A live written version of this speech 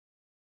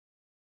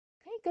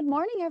good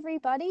morning,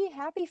 everybody.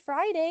 Happy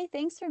Friday.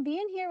 Thanks for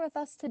being here with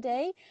us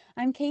today.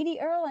 I'm Katie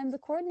Earle. I'm the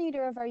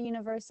coordinator of our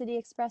University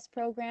Express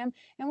program,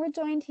 and we're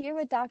joined here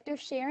with Dr.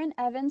 Sharon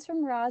Evans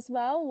from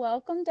Roswell.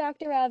 Welcome,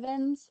 Dr.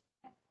 Evans.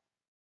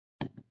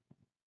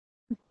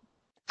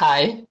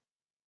 Hi.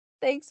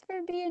 Thanks for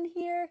being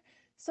here.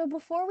 So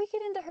before we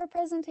get into her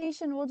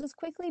presentation, we'll just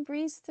quickly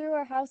breeze through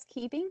our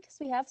housekeeping because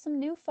we have some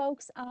new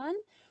folks on.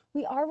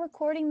 We are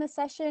recording the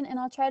session, and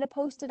I'll try to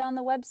post it on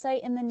the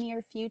website in the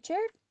near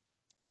future.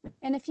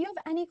 And if you have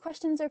any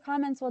questions or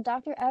comments while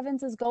Dr.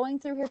 Evans is going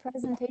through her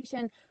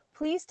presentation,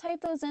 please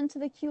type those into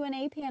the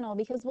Q&A panel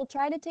because we'll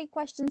try to take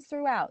questions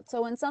throughout.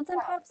 So when something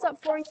pops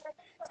up for you,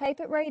 type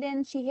it right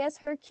in. She has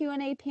her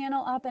Q&A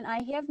panel up and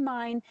I have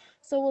mine.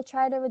 So we'll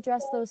try to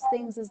address those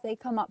things as they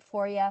come up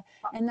for you.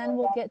 And then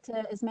we'll get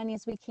to as many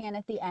as we can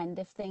at the end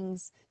if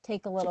things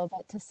take a little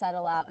bit to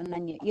settle out and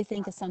then you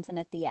think of something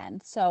at the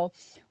end. So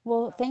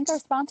we'll thank our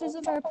sponsors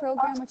of our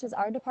program, which is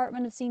our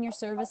Department of Senior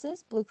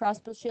Services, Blue Cross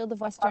Blue Shield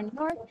of Western New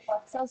York,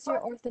 Excelsior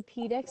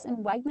Orthopedics, and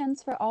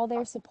Wegmans for all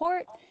their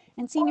support.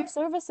 And Senior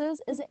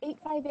Services is at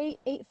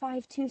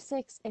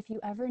 858-8526 if you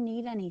ever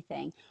need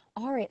anything.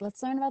 All right,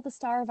 let's learn about the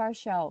star of our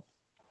show.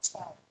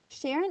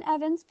 Sharon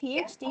Evans,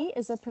 PhD,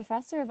 is a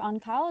professor of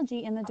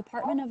oncology in the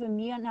Department of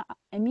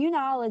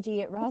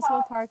Immunology at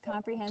Roswell Park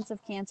Comprehensive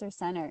Cancer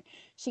Center.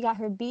 She got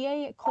her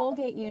BA at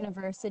Colgate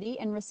University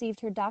and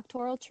received her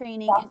doctoral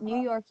training at New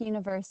York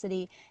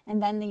University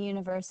and then the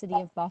University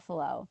of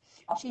Buffalo.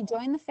 She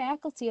joined the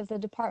faculty of the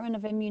Department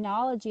of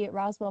Immunology at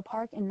Roswell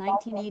Park in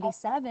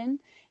 1987,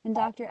 and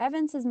Dr.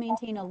 Evans has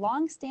maintained a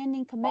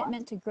long-standing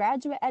commitment to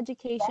graduate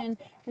education,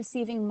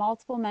 receiving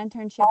multiple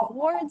mentorship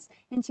awards,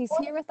 and she's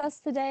here with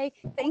us today.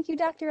 Thank you,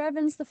 Dr.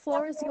 Evans. The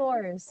floor is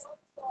yours.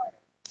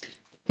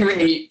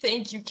 Great.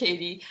 Thank you,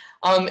 Katie.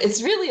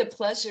 It's really a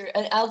pleasure.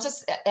 And I'll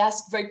just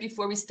ask right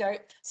before we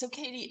start. So,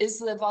 Katie, is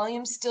the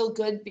volume still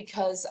good?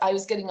 Because I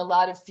was getting a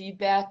lot of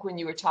feedback when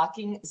you were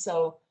talking.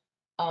 So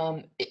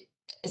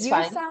it's You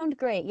fine. sound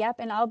great. Yep,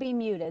 and I'll be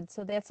muted,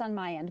 so that's on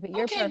my end, but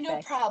you're Okay, no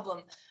perfect.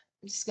 problem.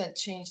 I'm just going to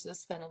change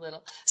this pen a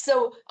little.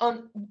 So,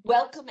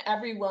 welcome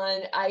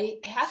everyone. I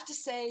have to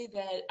say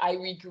that I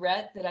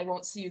regret that I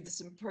won't see you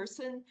this in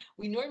person.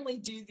 We normally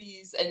do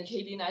these, and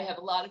Katie and I have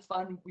a lot of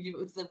fun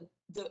with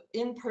the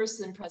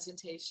in-person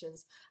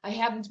presentations. I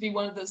happen to be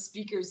one of those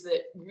speakers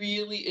that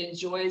really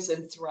enjoys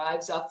and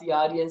thrives off the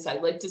audience. I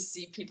like to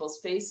see people's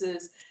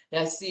faces, and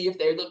I see if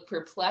they look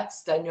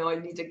perplexed. I know I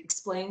need to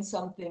explain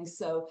something.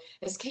 So,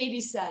 as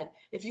Katie said,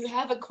 if you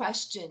have a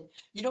question,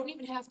 you don't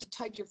even have to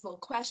type your full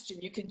question.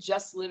 You can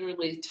just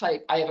literally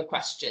type, I have a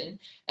question.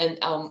 And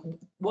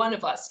one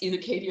of us, either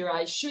Katie or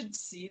I, should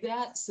see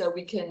that so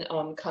we can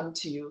come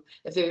to you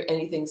if there are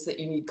any things that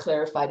you need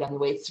clarified on the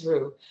way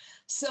through.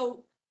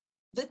 So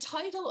the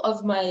title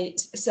of my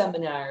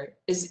seminar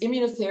is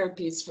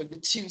Immunotherapies for the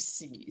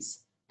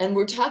 2Cs. And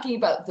we're talking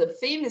about the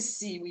famous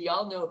C we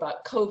all know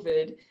about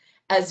COVID,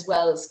 as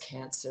well as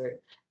cancer.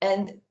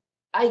 And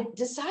I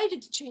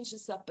decided to change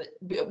this up, but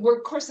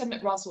of course, I'm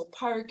at Roswell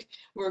Park.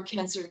 We're a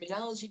cancer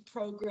immunology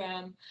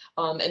program,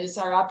 and it's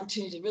our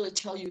opportunity to really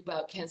tell you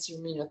about cancer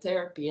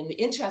immunotherapy. And the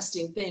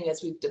interesting thing,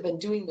 as we've been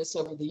doing this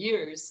over the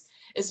years,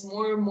 is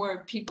more and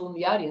more people in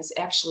the audience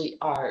actually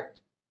are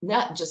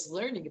not just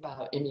learning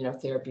about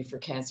immunotherapy for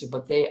cancer,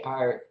 but they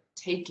are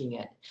taking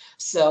it.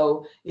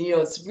 So,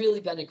 it's really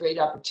been a great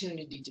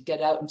opportunity to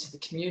get out into the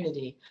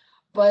community.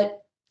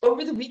 But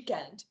over the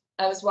weekend,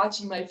 I was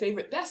watching my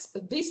favorite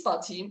baseball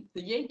team,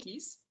 the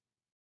Yankees,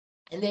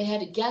 and they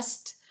had a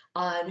guest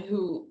on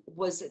who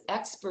was an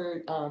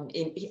expert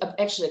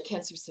actually a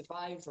cancer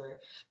survivor,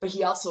 but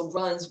he also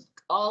runs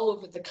all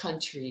over the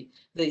country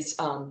these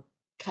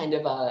kind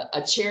of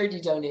a charity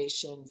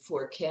donation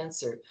for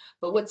cancer.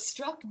 But what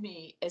struck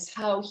me is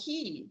how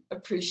he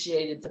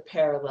appreciated the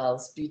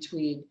parallels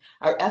between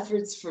our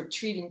efforts for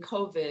treating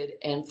COVID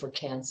and for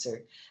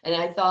cancer. And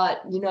I thought,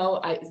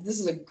 this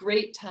is a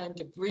great time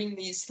to bring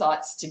these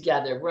thoughts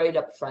together right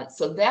up front.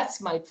 So that's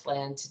my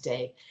plan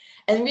today.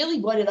 And really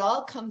what it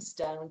all comes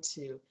down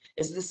to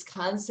is this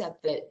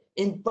concept that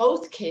in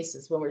both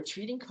cases, when we're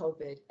treating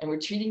COVID and we're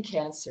treating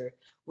cancer,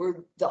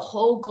 the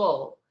whole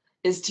goal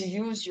is to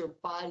use your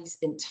body's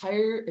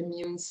entire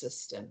immune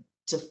system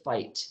to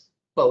fight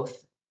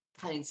both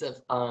kinds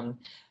of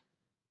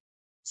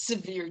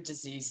severe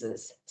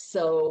diseases.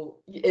 So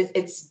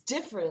it's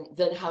different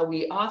than how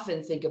we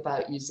often think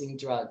about using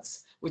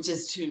drugs, which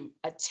is to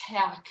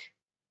attack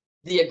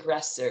the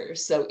aggressor.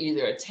 So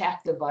either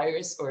attack the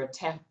virus or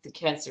attack the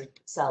cancer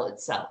cell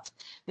itself.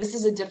 This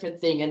is a different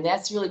thing, and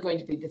that's really going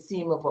to be the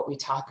theme of what we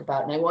talk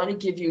about. And I want to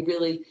give you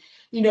really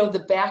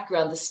the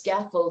background, the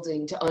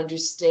scaffolding to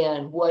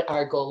understand what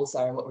our goals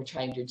are and what we're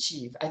trying to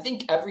achieve. I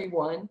think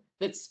everyone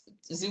that's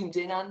zoomed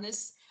in on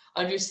this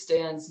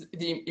understands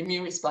the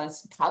immune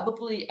response.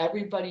 Probably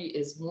everybody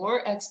is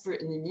more expert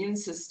in the immune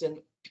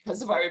system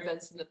because of our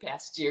events in the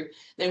past year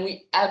than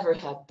we ever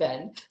have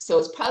been. So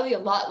it's probably a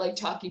lot like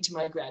talking to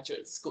my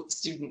graduate school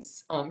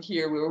students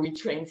here where we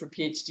train for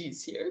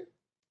PhDs here.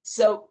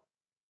 So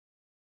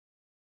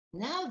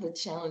Now the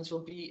challenge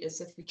will be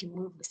is if we can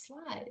move the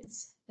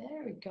slides.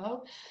 There we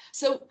go.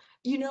 So,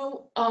 you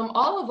know,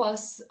 all of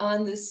us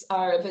on this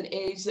are of an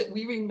age that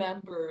we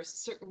remember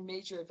certain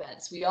major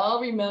events. We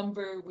all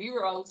remember, we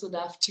were old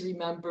enough to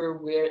remember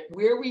where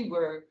we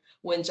were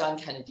when John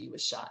Kennedy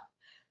was shot.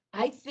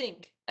 I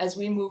think as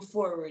we move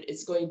forward,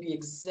 it's going to be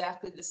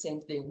exactly the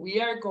same thing. We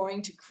are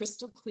going to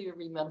crystal clear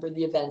remember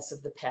the events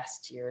of the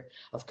past year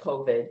of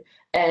COVID.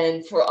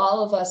 And for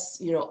all of us,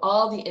 you know,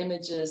 all the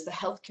images, the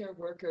healthcare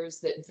workers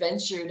that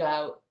ventured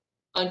out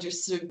under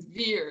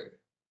severe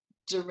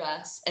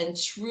duress and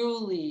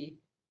truly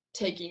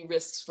taking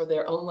risks for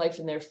their own life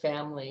and their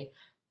family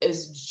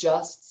is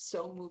just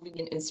so moving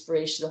and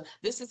inspirational.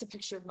 This is a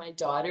picture of my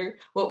daughter.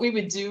 What we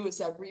would do is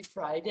every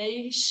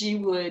Friday, she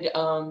would,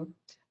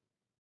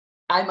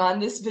 I'm on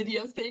this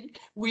video thing.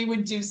 We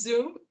would do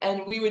Zoom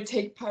and we would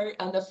take part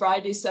on the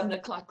Friday 7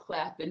 o'clock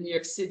clap in New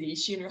York City.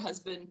 She and her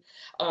husband,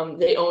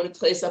 they own a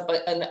place up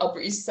on the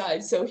Upper East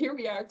Side. So here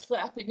we are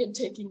clapping and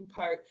taking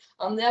part.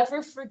 I'll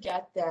never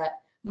forget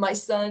that. My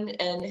son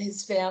and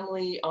his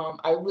family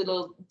are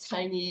little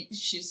tiny,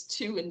 she's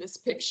 2 in this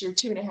picture,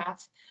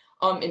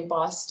 2.5 in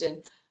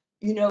Boston.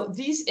 You know,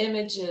 these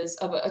images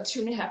of a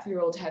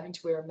 2.5-year-old having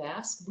to wear a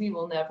mask, we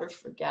will never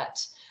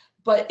forget.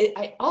 But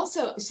I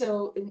also,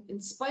 so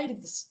in spite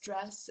of the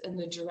stress and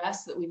the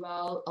duress that we've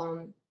all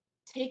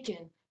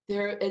taken,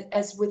 there,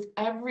 as with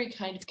every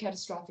kind of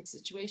catastrophic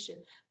situation,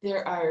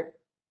 there are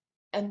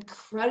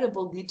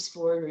incredible leaps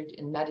forward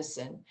in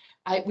medicine.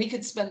 We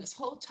could spend this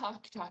whole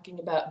talk talking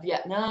about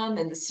Vietnam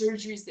and the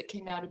surgeries that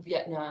came out of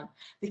Vietnam,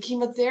 the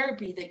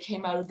chemotherapy that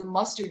came out of the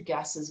mustard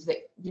gases that,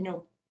 you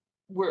know,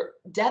 were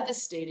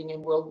devastating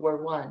in World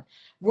War I.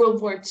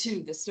 World War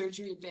II, the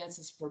surgery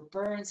advances for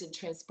burns and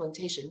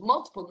transplantation,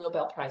 multiple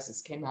Nobel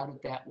Prizes came out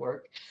of that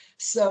work.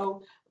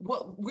 So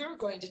what we're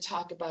going to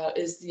talk about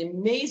is the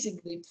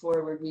amazing leap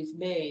forward we've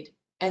made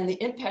and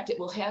the impact it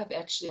will have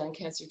actually on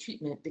cancer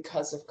treatment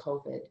because of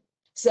COVID.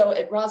 So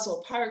at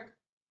Roswell Park,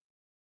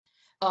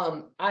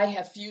 I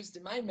have fused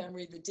in my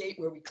memory the date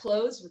where we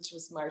closed, which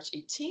was March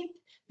 18th,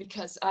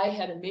 because I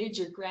had a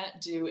major grant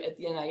due at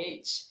the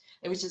NIH,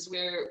 which is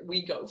where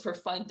we go for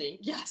funding.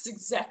 Yes,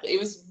 exactly. It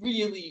was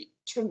really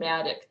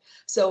traumatic.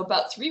 So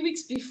about 3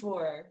 weeks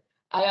before,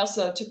 I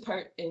also took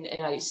part in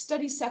NIH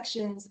study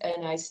sections,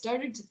 and I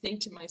started to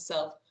think to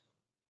myself,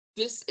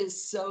 this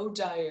is so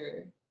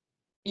dire.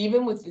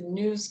 Even with the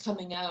news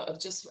coming out of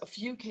just a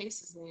few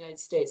cases in the United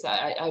States,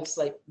 I was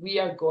like,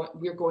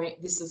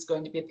 this is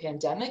going to be a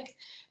pandemic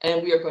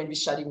and we are going to be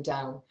shutting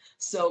down.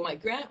 So my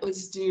grant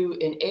was due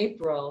in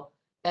April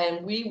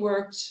and we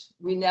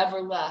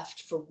never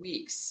left for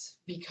weeks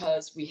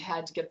because we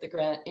had to get the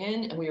grant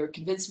in and we were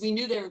convinced, we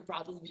knew there would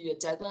probably be a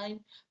deadline,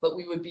 but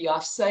we would be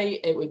off site.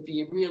 It would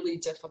be really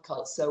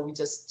difficult. So we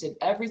just did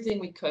everything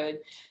we could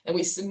and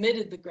we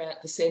submitted the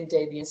grant the same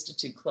day the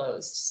Institute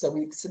closed. So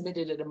we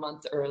submitted it a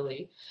month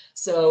early.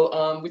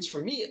 So, which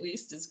for me at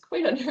least is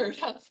quite unheard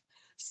of.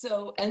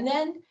 So, and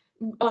then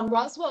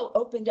Roswell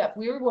opened up.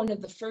 We were one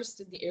of the first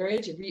in the area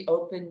to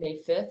reopen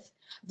May 5th.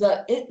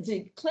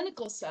 The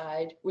clinical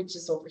side, which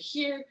is over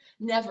here,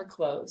 never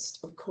closed,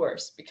 of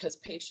course, because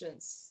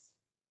patients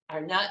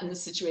are not in the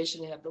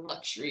situation to have the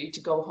luxury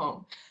to go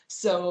home.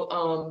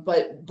 So,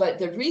 but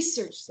the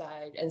research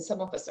side, and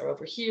some of us are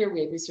over here.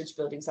 We have research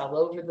buildings all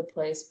over the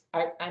place.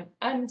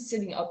 I'm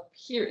sitting up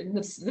here in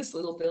this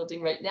little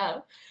building right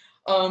now,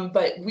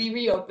 but we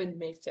reopened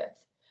May 5th.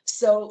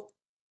 So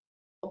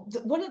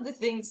one of the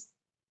things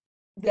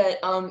that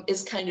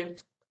is kind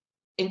of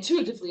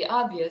intuitively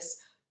obvious,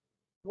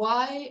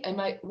 why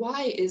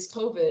is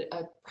COVID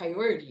a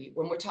priority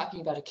when we're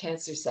talking about a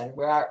cancer center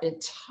where our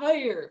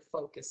entire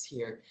focus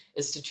here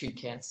is to treat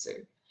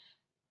cancer?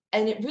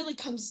 And it really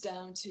comes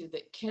down to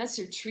that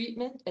cancer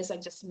treatment, as I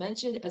just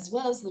mentioned, as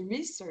well as the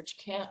research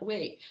can't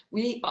wait.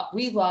 We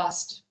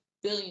lost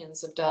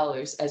billions of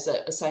dollars as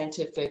a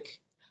scientific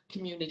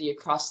community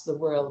across the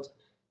world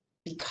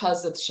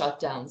because of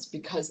shutdowns,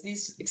 because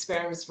these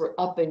experiments were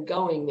up and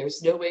going.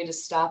 There's no way to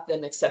stop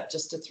them except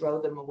just to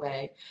throw them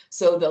away.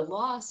 So the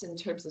loss in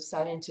terms of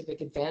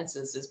scientific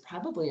advances is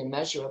probably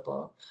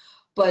immeasurable,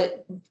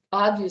 but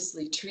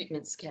obviously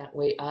treatments can't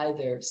wait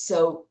either.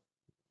 So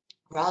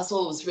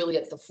Roswell was really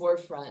at the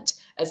forefront,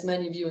 as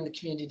many of you in the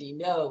community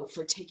know,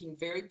 for taking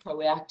very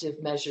proactive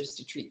measures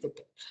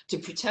to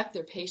protect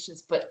their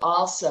patients, but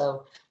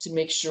also to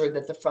make sure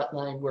that the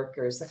frontline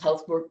workers,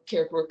 the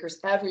care workers,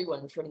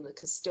 everyone from the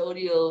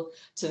custodial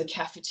to the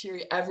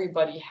cafeteria,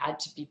 everybody had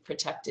to be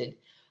protected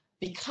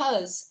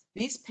because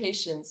these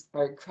patients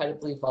are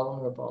incredibly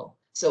vulnerable.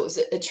 So it was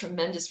a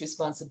tremendous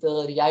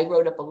responsibility. I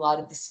wrote up a lot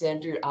of the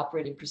standard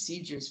operating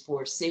procedures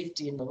for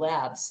safety in the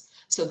labs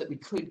so that we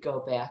could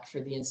go back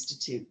for the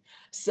Institute.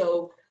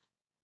 So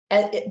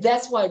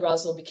that's why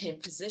Roswell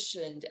became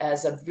positioned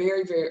as a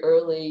very, very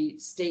early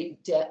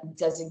state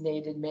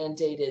designated,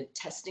 mandated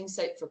testing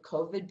site for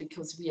COVID,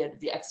 because we had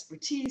the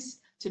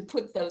expertise to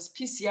put those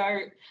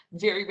PCR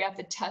very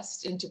rapid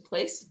tests into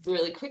place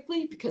really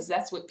quickly, because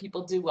that's what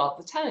people do all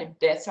the time.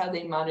 That's how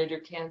they monitor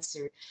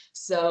cancer.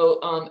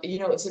 So, you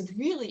know, it's a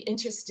really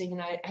interesting,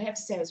 and I have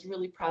to say I was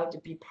really proud to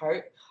be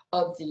part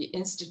of the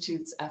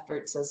Institute's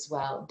efforts as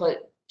well,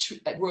 but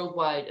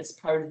worldwide as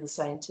part of the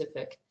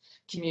scientific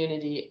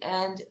community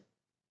and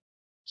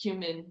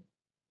human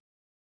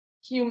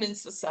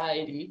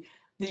society.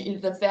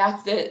 The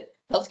fact that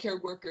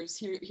healthcare workers,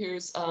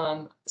 here's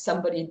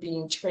somebody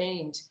being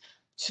trained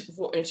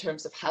in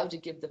terms of how to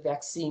give the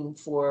vaccine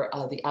for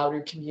the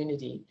outer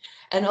community.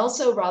 And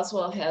also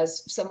Roswell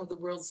has some of the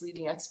world's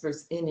leading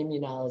experts in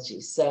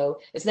immunology. So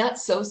it's not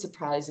so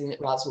surprising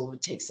that Roswell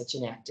would take such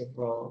an active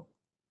role.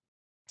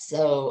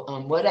 So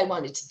what I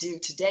wanted to do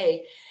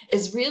today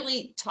is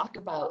really talk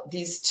about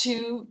these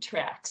two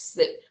tracks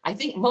that I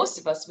think most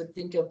of us would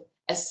think of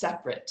as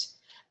separate,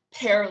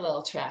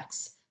 parallel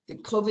tracks: the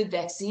COVID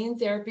vaccine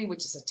therapy,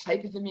 which is a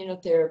type of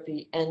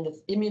immunotherapy, and the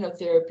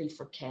immunotherapy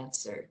for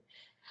cancer.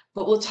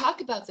 But we'll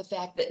talk about the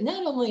fact that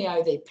not only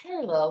are they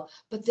parallel,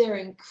 but they're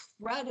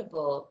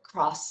incredible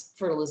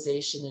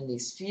cross-fertilization in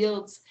these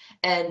fields,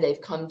 and they've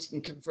come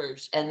to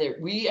converge, and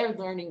we are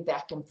learning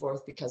back and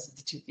forth because of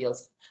the two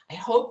fields. I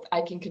hope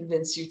I can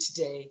convince you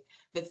today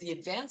that the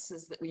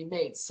advances that we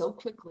made so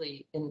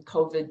quickly in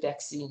COVID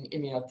vaccine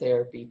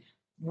immunotherapy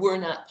were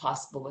not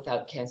possible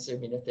without cancer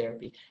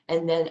immunotherapy.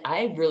 And then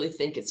I really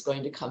think it's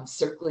going to come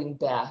circling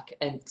back,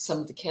 and some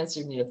of the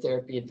cancer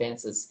immunotherapy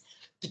advances,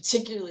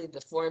 particularly the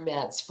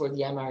formats for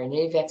the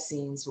mRNA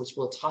vaccines, which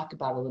we'll talk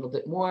about a little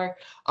bit more,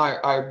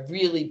 are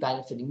really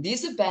benefiting.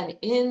 These have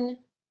been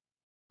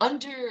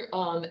under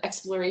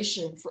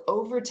exploration for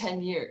over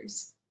 10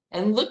 years.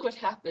 And look what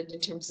happened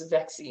in terms of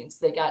vaccines.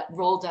 They got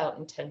rolled out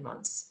in 10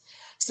 months.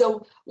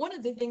 So one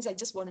of the things I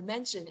just want to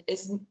mention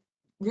is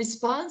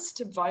response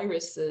to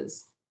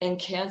viruses and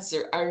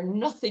cancer are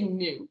nothing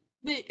new.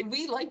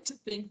 We like to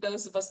think,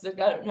 those of us that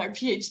got our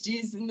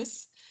PhDs in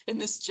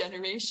this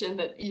generation,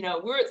 that, you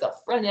know, we're at the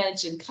front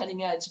edge and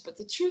cutting edge. But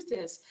the truth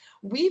is,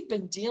 we've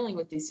been dealing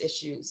with these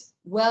issues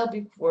well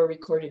before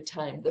recorded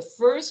time. The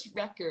first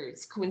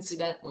records,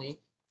 coincidentally,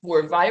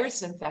 were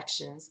virus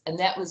infections, and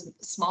that was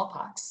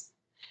smallpox,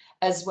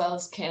 as well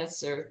as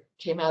cancer,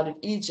 came out of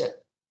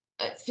Egypt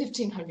at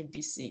 1500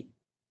 BC.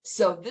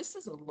 So this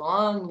is a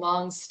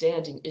long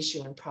standing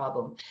issue and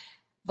problem.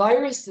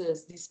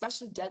 Viruses, these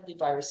especially deadly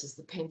viruses,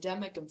 the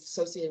pandemic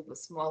associated with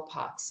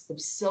smallpox,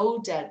 was so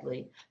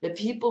deadly that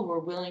people were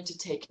willing to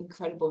take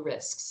incredible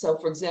risks. So,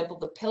 for example,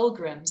 the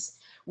Pilgrims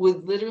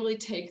would literally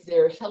take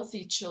their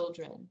healthy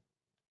children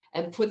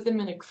and put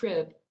them in a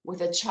crib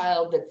with a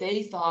child that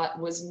they thought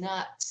was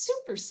not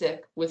super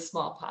sick with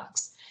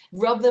smallpox,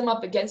 rub them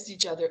up against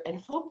each other and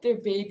hope their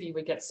baby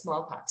would get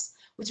smallpox,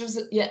 which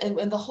was, yeah,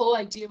 and the whole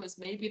idea was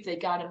maybe if they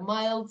got a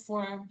mild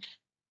form,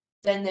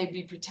 then they'd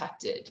be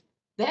protected.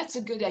 That's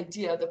a good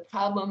idea. The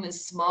problem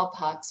is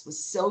smallpox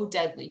was so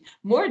deadly,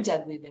 more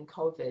deadly than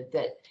COVID,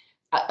 that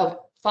of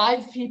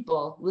 5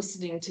 people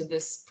listening to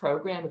this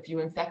program, if you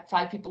infect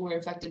 5 people were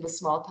infected with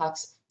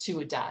smallpox, 2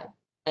 would die.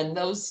 And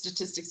those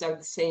statistics are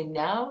the same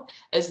now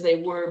as they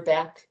were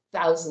back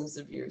thousands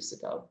of years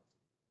ago.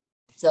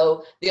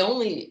 So the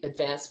only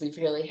advance we've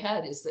really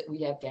had is that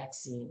we have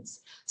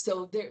vaccines.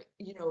 So there,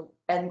 you know,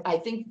 and I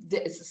think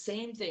that it's the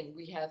same thing.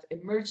 We have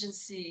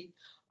emergency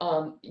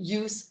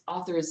use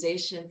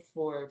authorization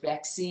for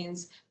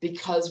vaccines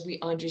because we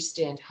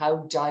understand how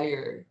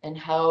dire and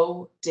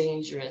how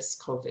dangerous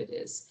COVID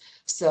is.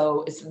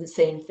 So it's the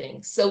same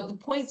thing. So the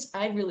points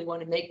I really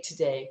want to make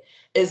today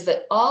is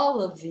that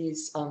all of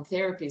these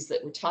therapies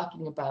that we're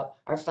talking about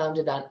are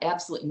founded on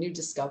absolute new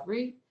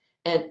discovery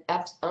and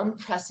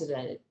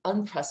unprecedented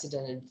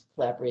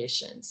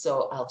collaboration.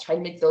 So I'll try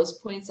to make those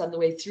points on the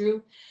way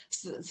through.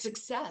 So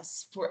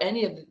success for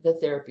any of the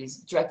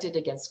therapies directed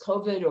against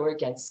COVID or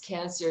against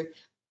cancer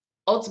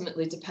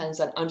ultimately depends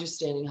on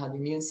understanding how the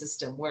immune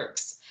system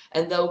works.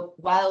 And though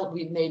while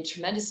we've made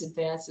tremendous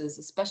advances,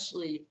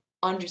 especially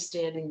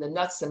understanding the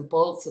nuts and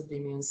bolts of the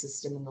immune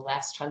system in the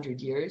last 100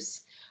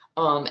 years,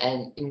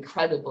 and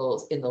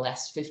incredible in the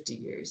last 50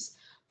 years,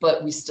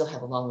 but we still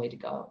have a long way to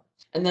go.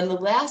 And then the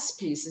last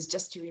piece is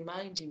just to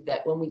remind you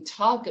that when we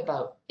talk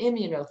about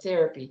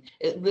immunotherapy,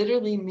 it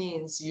literally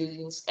means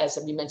using, as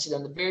we mentioned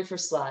on the very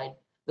first slide,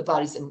 the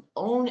body's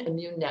own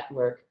immune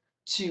network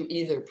to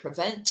either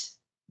prevent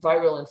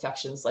viral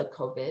infections like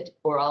COVID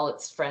or all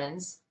its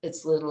friends,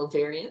 its little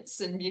variants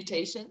and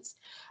mutations,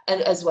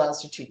 and as well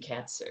as to treat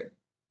cancer.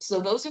 So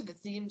those are the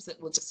themes that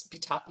we'll just be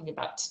talking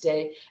about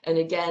today. And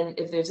again,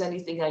 if there's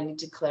anything I need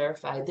to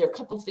clarify, there are a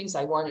couple of things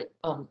I want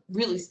to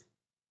really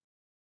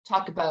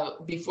talk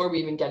about before we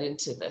even get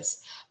into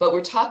this. But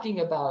we're talking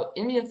about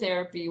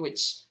immunotherapy,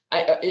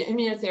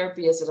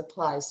 immunotherapy as it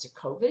applies to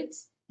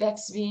COVID's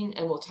vaccine,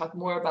 and we'll talk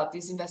more about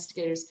these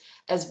investigators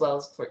as well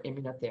as for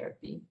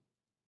immunotherapy.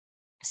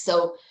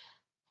 So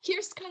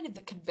here's kind of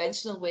the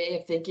conventional way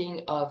of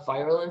thinking of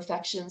viral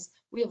infections.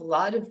 We have a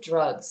lot of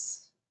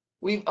drugs.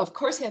 We, of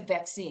course, have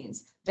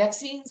vaccines.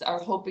 Vaccines are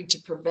hoping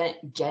to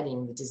prevent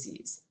getting the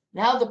disease.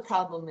 Now the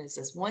problem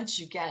is once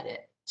you get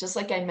it, just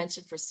like I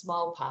mentioned for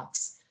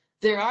smallpox,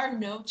 there are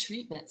no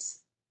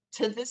treatments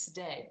to this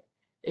day.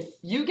 If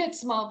you get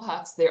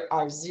smallpox, there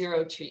are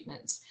zero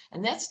treatments.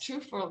 And that's true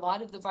for a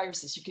lot of the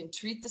viruses. You can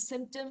treat the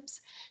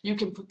symptoms, you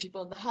can put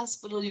people in the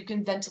hospital, you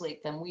can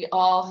ventilate them. We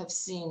all have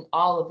seen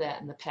all of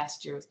that in the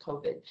past year with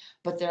COVID.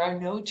 But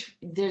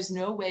there's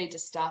no way to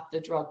stop the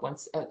drug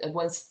once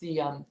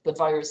the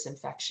virus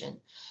infection.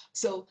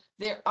 So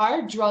there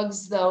are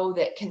drugs, though,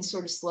 that can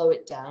sort of slow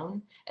it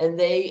down, and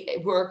they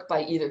work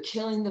by either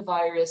killing the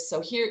virus.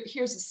 So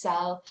here's a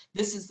cell.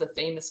 This is the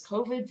famous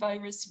COVID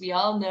virus. We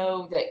all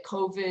know that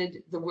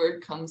COVID, the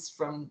word comes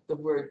from the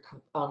word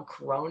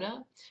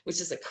corona,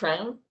 which is a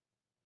crown.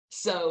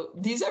 So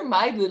these are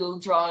my little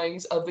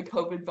drawings of the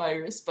COVID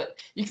virus,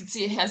 but you can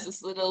see it has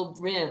this little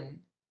rim,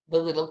 the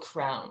little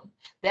crown.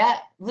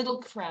 That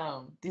little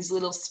crown, these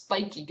little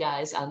spiky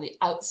guys on the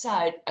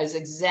outside, is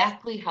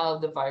exactly how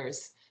the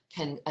virus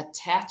can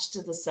attach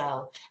to the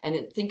cell.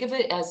 And think of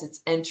it as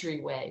its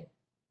entryway.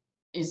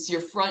 It's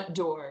your front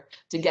door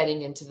to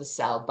getting into the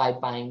cell by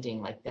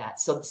binding like that.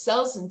 So the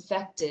cell's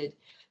infected.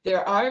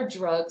 There are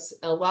drugs.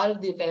 A lot of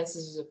the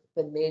advances have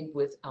been made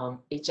with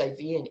HIV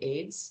and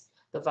AIDS.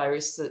 The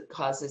virus that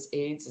causes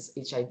AIDS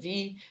is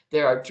HIV.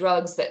 There are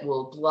drugs that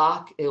will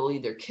block, it will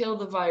either kill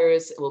the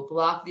virus, it will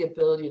block the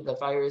ability of the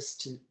virus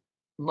to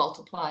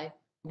multiply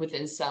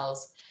within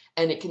cells,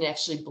 and it can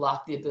actually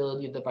block the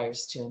ability of the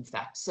virus to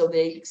infect. So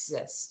they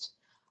exist.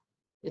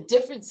 The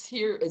difference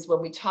here is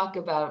when we talk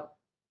about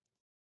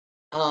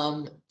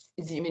the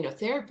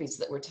immunotherapies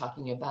that we're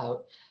talking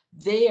about,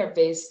 they are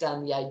based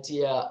on the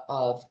idea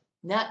of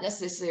not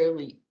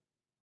necessarily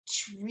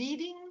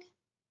treating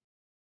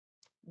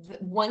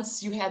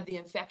once you have the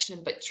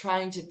infection, but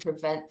trying to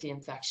prevent the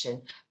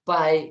infection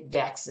by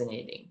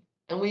vaccinating.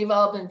 And we've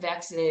all been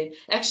vaccinated.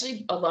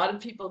 Actually, a lot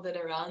of people that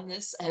are on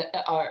this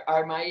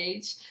are my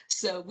age.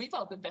 So we've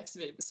all been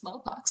vaccinated with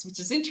smallpox, which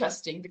is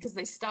interesting because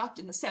they stopped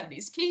in the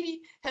 70s.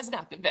 Katie has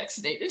not been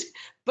vaccinated,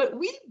 but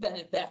we've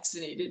been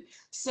vaccinated.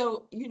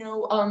 So,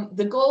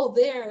 the goal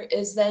there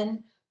is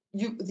then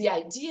the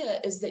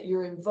idea is that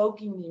you're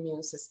invoking the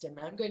immune system.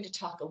 And I'm going to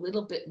talk a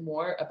little bit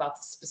more about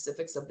the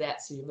specifics of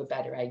that so you have a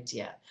better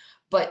idea.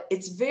 But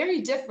it's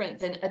very different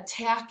than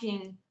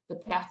attacking the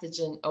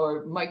pathogen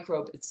or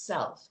microbe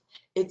itself.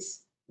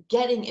 It's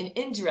getting an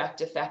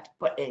indirect effect,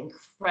 but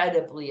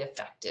incredibly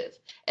effective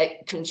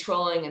at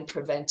controlling and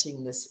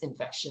preventing this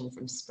infection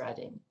from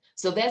spreading.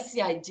 So that's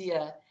the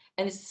idea.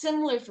 And it's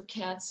similar for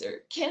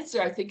cancer.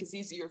 Cancer, I think, is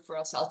easier for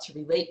us all to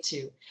relate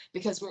to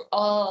because we're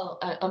all,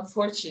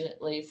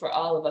 unfortunately, for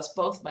all of us,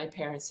 both my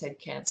parents had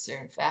cancer,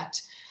 in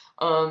fact,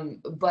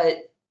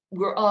 but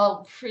we're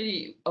all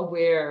pretty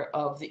aware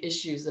of the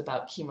issues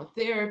about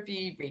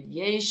chemotherapy,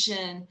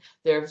 radiation.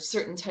 There are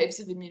certain types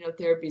of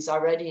immunotherapies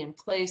already in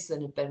place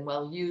that have been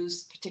well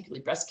used,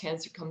 particularly breast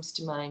cancer comes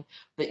to mind,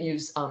 that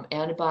use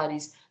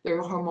antibodies. There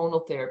are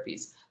hormonal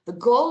therapies. The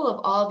goal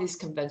of all these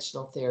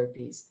conventional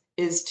therapies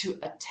is to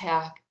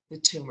attack the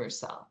tumor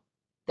cell.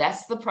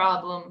 That's the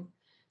problem.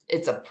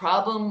 It's a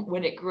problem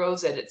when it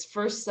grows at its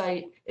first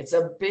site. It's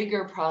a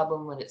bigger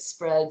problem when it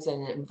spreads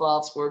and it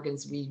involves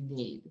organs we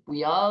need.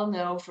 We all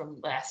know from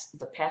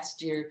the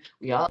past year,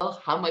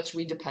 how much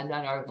we depend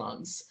on our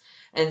lungs.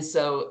 And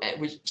so,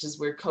 which is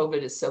where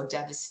COVID is so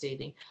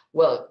devastating.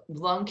 Well,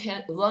 lung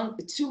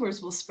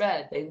tumors will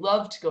spread. They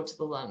love to go to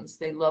the lungs.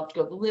 They love to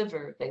go to the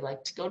liver. They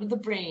like to go to the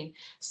brain.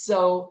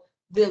 So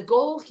the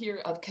goal here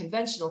of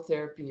conventional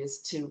therapy is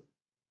to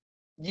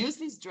use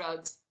these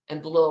drugs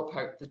and blow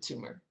apart the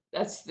tumor.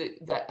 That's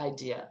that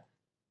idea.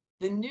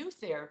 The new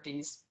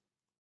therapies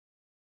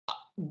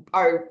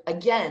are,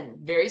 again,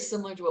 very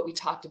similar to what we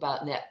talked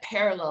about in that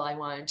parallel I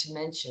wanted to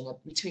mention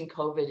between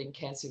COVID and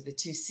cancer, the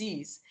two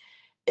C's,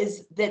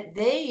 is that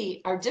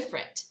they are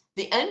different.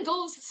 The end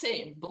goal is the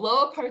same,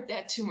 blow apart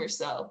that tumor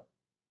cell,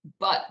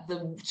 but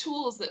the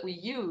tools that we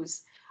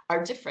use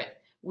are different.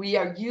 We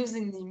are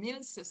using the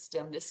immune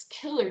system, this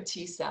killer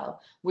T cell,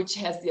 which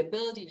has the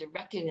ability to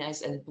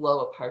recognize and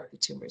blow apart the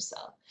tumor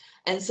cell.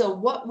 And so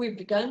what we've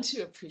begun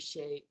to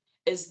appreciate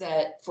is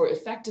that for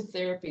effective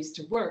therapies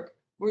to work,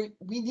 we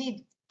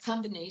need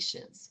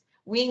combinations.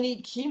 We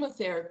need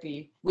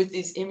chemotherapy with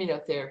these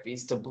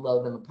immunotherapies to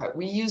blow them apart.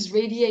 We use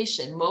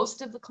radiation.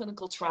 Most of the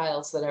clinical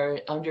trials that are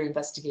under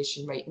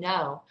investigation right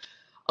now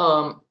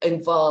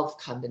involve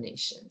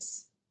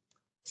combinations.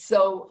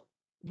 So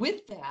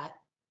with that,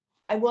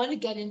 I want to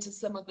get into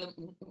some of the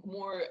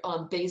more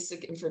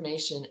basic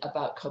information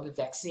about COVID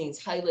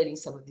vaccines, highlighting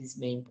some of these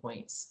main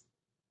points.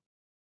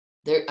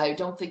 I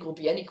don't think will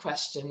be any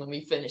question when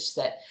we finish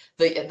that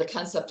the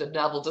concept of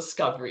novel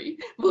discovery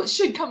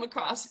should come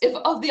across if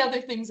all the other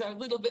things are a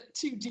little bit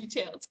too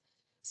detailed.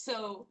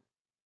 So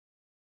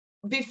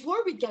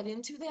before we get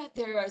into that,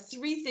 there are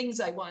three things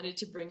I wanted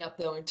to bring up,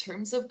 though, in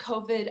terms of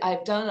COVID.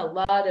 I've done a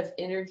lot of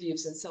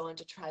interviews and so on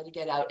to try to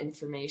get out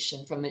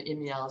information from an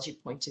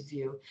immunology point of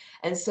view.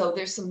 And so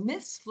there's some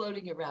myths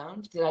floating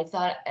around that I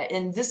thought,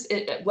 and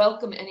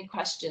welcome any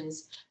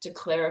questions to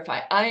clarify.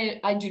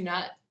 I do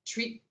not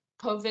treat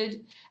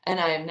COVID, and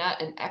I am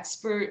not an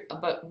expert,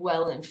 but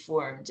well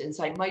informed, and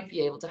so I might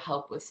be able to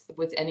help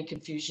with any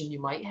confusion you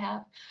might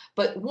have.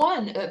 But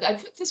one, I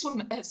put this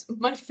one as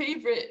my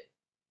favorite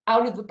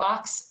out of the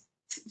box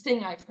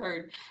thing I've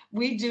heard.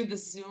 We do the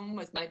Zoom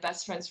with my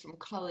best friends from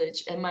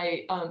college, and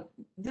my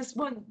this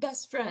one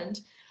best friend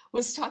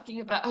was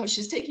talking about how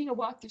she's taking a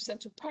walk through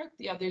Central Park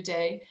the other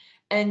day,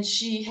 and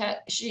she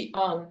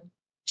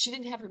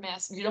didn't have her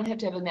mask. You don't have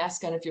to have a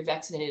mask on if you're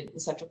vaccinated in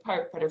Central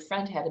Park, but her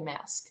friend had a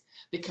mask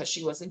because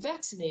she wasn't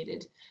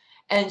vaccinated.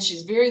 And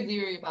she's very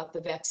leery about the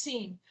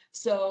vaccine.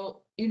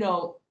 So,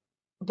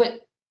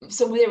 but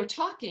so they were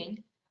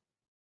talking,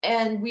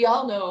 and we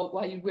all know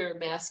why you'd wear a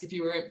mask if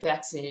you weren't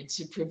vaccinated,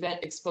 to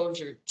prevent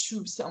exposure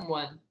to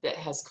someone that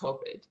has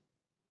COVID.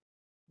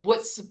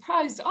 What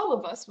surprised all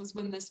of us was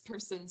when this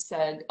person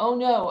said, "Oh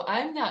no,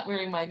 I'm not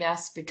wearing my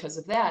mask because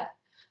of that.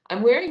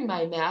 I'm wearing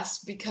my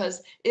mask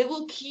because it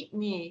will keep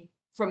me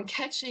from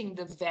catching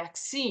the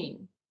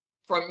vaccine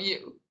from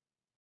you."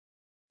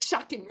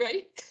 Shocking,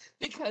 right?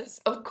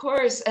 Because of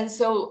course, and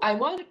so I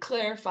want to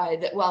clarify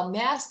that while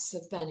masks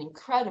have been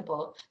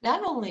incredible,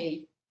 not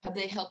only have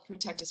they helped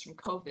protect us from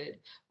COVID,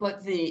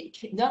 but the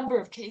number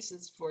of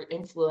cases for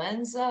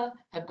influenza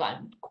have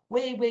gone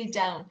way, way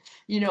down.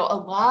 A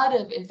lot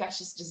of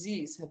infectious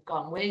disease have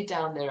gone way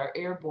down that are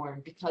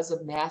airborne because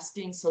of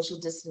masking, social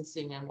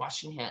distancing, and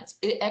washing hands.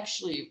 It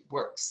actually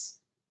works.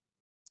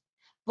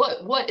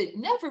 But what it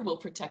never will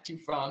protect you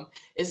from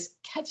is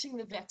catching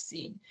the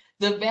vaccine.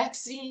 The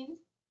vaccine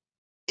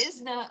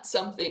is not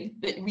something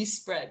that we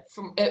spread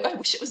from. I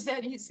wish it was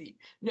that easy.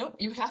 Nope,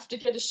 you have to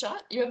get a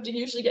shot. You have to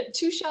usually get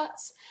 2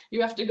 shots.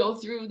 You have to go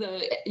through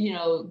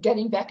the,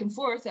 getting back and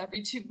forth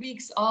every 2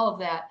 weeks, all of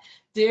that.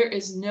 There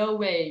is no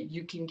way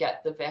you can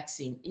get the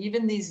vaccine,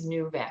 even these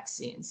new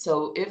vaccines.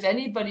 So if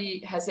anybody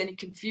has any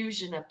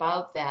confusion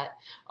about that,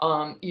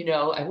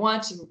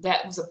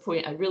 that was a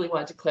point I really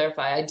wanted to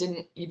clarify. I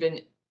didn't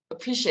even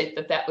appreciate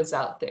that was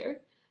out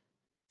there.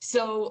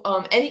 So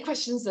any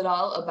questions at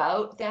all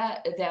about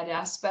that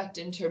aspect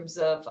in terms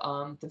of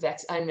the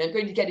vaccine? I'm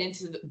going to get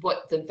into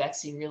what the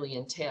vaccine really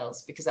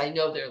entails, because I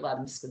know there are a lot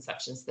of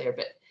misconceptions there,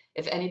 but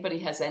if anybody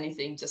has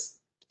anything, just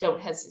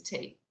don't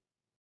hesitate.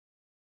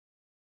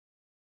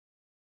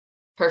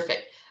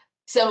 Perfect.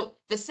 So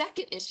the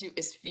second issue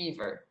is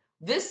fever.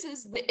 This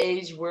is the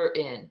age we're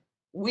in.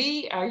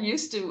 We are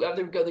used to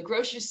either go to the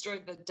grocery store,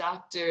 the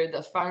doctor,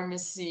 the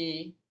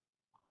pharmacy.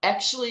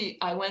 Actually,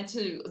 I went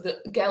to the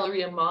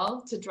Galleria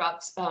Mall to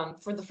drop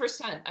for the first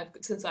time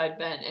since I've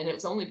been, and it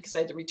was only because I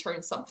had to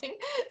return something.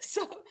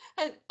 So,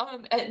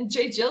 and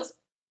J. Jill's,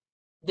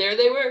 there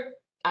they were.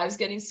 I was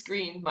getting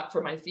screened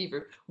for my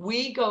fever.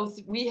 We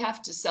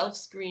have to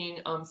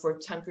self-screen for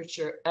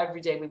temperature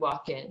every day we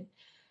walk in.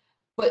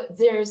 But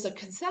there's a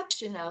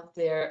conception out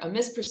there, a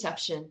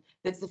misperception,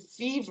 that the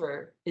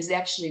fever is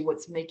actually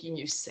what's making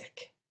you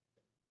sick.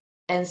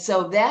 And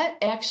so that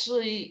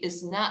actually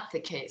is not the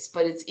case,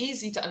 but it's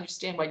easy to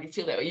understand why you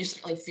feel that way. You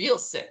certainly feel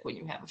sick when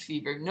you have a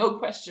fever, no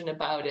question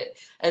about it.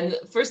 And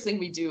the first thing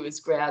we do is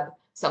grab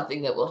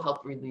something that will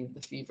help relieve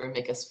the fever and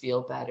make us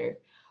feel better.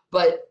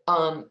 But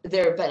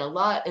there have been a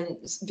lot, and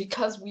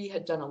because we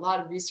had done a lot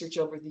of research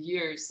over the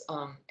years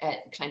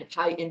at kind of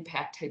high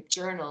impact type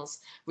journals,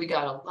 we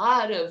got a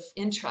lot of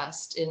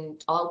interest in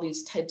all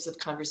these types of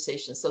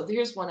conversations. So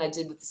here's one I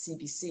did with the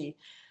CBC,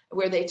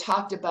 where they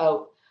talked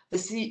about the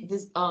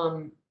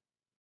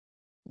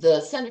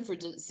Center for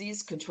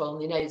Disease Control in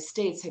the United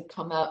States had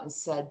come out and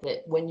said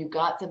that when you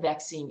got the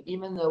vaccine,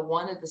 even though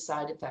one of the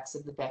side effects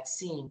of the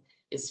vaccine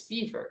is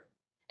fever,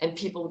 and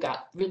people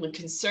got really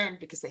concerned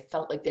because they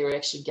felt like they were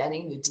actually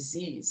getting the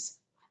disease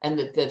and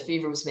that the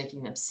fever was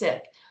making them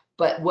sick.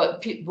 But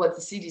what the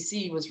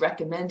CDC was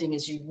recommending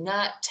is you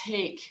not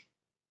take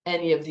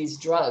any of these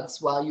drugs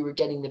while you were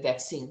getting the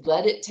vaccine.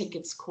 Let it take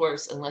its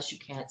course unless you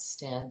can't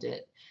stand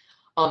it.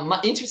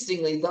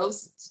 Interestingly,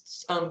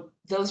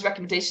 those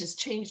recommendations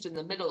changed in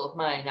the middle of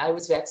mine. I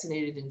was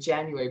vaccinated in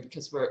January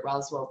because we're at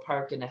Roswell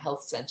Park in a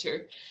health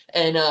center.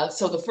 And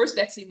so the first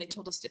vaccine, they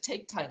told us to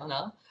take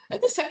Tylenol.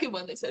 And the second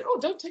one, they said, oh,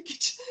 don't take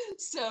it.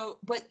 So,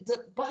 but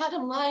the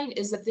bottom line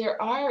is that there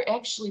are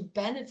actually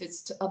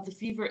benefits of the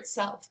fever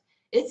itself.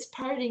 It's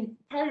part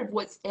of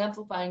what's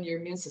amplifying your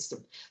immune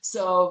system.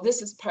 So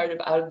this is part of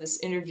out of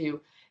this interview.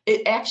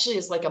 It actually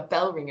is like a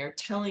bell ringer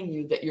telling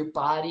you that your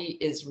body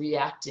is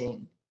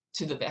reacting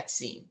to the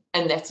vaccine.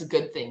 And that's a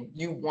good thing.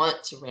 You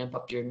want to ramp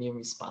up your immune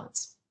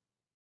response.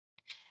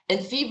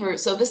 And fever,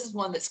 so this is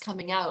one that's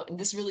coming out in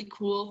this really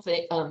cool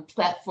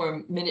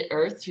platform, Minute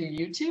Earth, through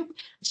YouTube,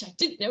 which I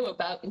didn't know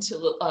about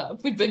until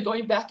we've been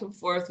going back and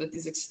forth with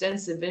these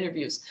extensive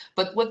interviews.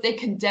 But what they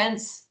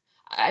condense,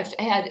 I've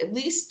had at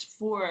least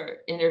 4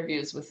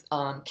 interviews with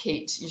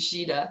Kate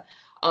Yoshida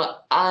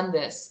on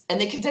this, and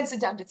they condense it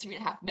down to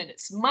 3.5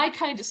 minutes. My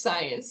kind of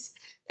science.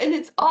 And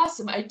it's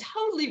awesome. I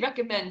totally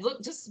recommend.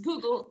 Look, just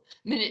Google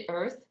Minute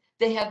Earth.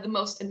 They have the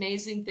most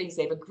amazing things.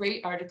 They have a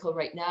great article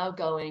right now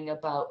going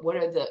about what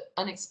are the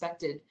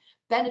unexpected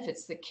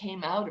benefits that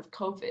came out of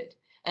COVID.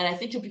 And I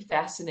think you'll be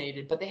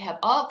fascinated, but they have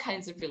all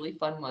kinds of really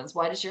fun ones.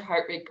 Why does your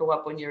heart rate go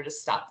up when you're at a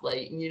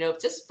stoplight? And,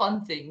 just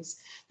fun things.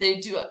 They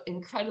do an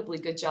incredibly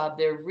good job.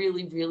 They're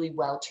really, really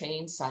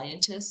well-trained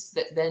scientists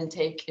that then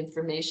take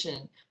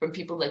information from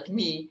people like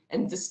me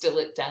and distill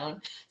it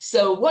down.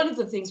 So one of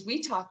the things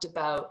we talked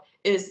about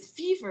is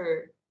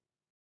fever.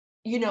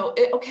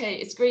 Okay,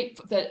 it's great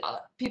that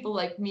people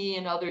like me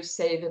and others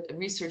say that the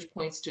research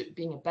points to it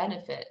being a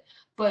benefit,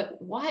 but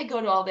why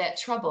go to all that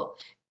trouble?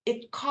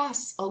 It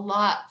costs a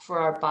lot for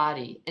our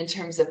body in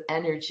terms of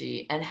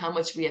energy and how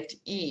much we have to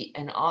eat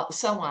and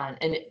so on,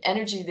 and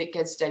energy that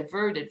gets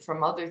diverted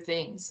from other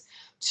things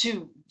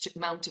to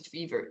mount a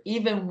fever.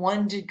 Even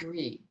 1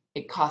 degree,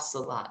 it costs a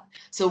lot.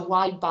 So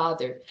why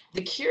bother?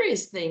 The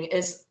curious thing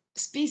is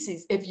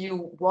species, if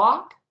you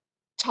walk,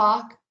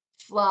 talk,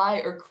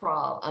 fly, or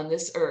crawl on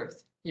this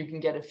earth, you can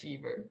get a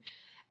fever.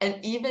 And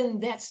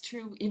even that's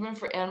true even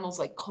for animals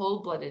like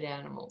cold-blooded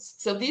animals.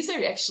 So these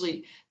are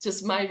actually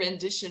just my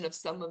rendition of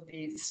some of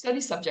the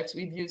study subjects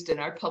we've used in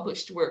our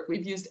published work.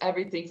 We've used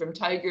everything from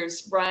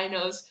tigers,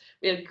 rhinos.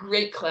 We had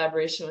great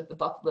collaboration with the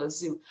Buffalo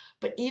Zoo.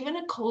 But even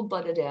a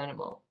cold-blooded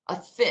animal, a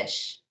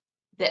fish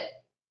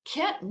that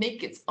can't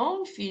make its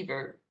own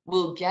fever,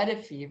 will get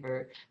a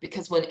fever,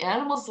 because when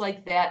animals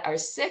like that are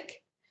sick,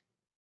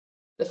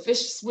 the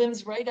fish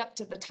swims right up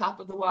to the top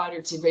of the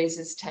water to raise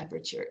its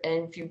temperature.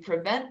 And if you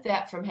prevent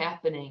that from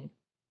happening,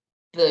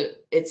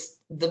 it's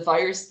the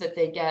virus that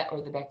they get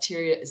or the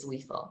bacteria is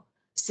lethal.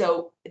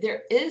 So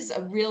there is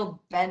a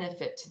real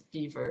benefit to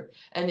fever.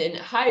 And in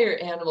higher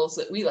animals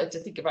that we like to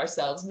think of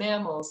ourselves,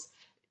 mammals,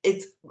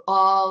 it's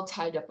all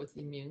tied up with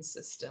the immune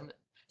system.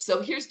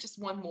 So here's just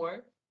one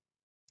more.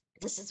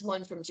 This is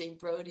one from Jane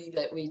Brody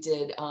that we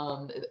did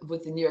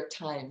with the New York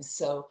Times.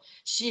 So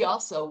she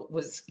also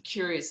was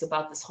curious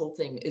about this whole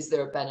thing. Is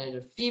there a benefit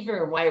of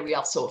fever, and why are we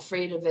all so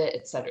afraid of it,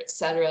 et cetera, et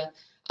cetera?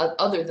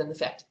 Other than the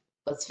fact,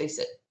 let's face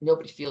it,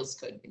 nobody feels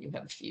good when you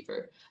have a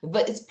fever.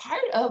 But it's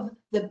part of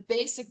the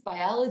basic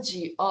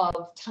biology of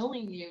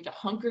telling you to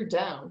hunker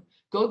down,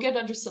 go get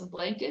under some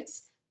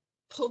blankets,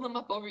 pull them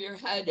up over your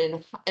head,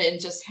 and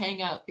just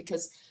hang out,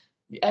 because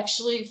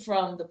actually,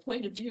 from the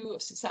point of view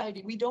of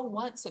society, we don't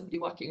want somebody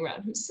walking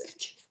around who's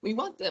sick. We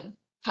want them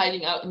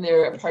hiding out in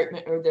their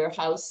apartment or their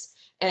house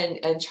and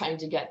trying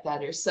to get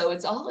better. So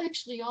it's all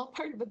actually all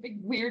part of a big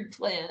weird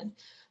plan.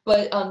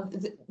 But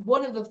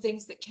one of the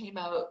things that came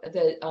out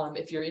that,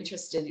 if you're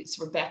interested, it's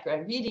for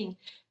background reading,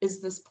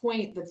 is this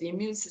point that the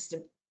immune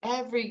system,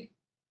 every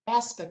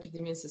aspect of the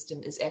immune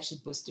system is actually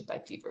boosted by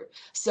fever.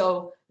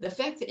 So the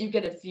fact that you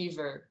get a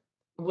fever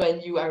when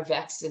you are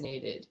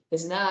vaccinated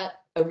is not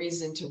a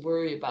reason to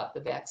worry about the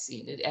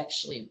vaccine. It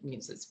actually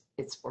means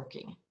it's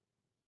working.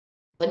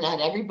 But not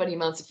everybody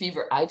mounts a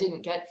fever. I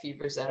didn't get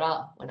fevers at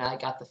all when I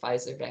got the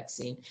Pfizer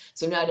vaccine.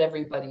 So not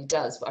everybody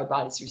does. Our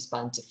bodies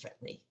respond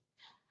differently.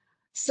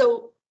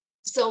 So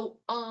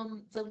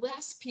the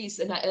last piece,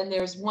 and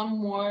there's one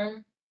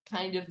more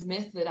kind of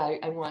myth that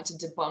I want to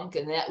debunk,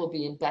 and that will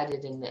be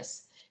embedded in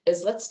this,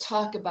 is let's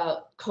talk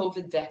about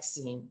COVID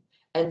vaccine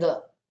and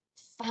the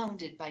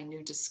founded by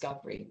new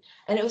discovery.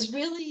 And it was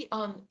really,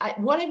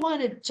 what I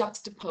want to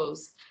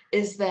juxtapose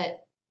is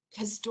that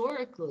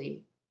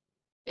historically,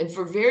 and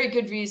for very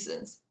good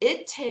reasons,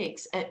 it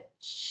takes a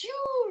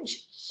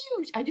huge,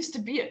 I used to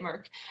be at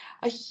Merck,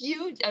 a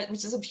huge,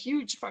 which is a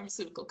huge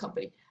pharmaceutical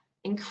company,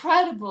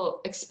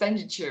 incredible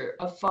expenditure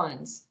of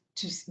funds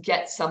to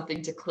get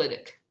something to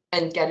clinic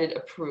and get it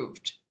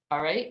approved.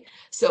 All right.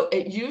 So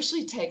it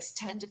usually takes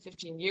 10 to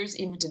 15 years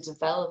even to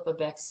develop a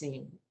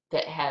vaccine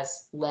that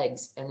has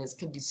legs and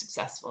can be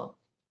successful.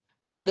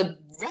 The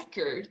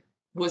record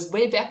was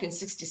way back in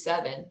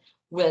 67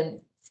 when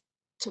it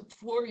took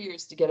 4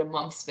 years to get a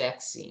mumps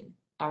vaccine.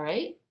 All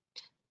right.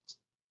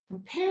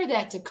 Compare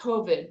that to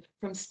COVID.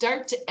 From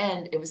start to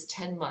end, it was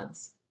 10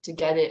 months to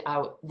get it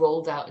out,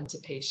 rolled out into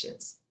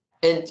patients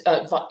and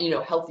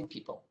healthy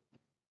people.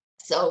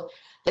 So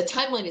the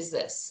timeline is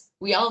this.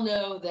 We all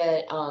know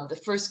that the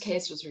first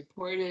case was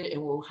reported in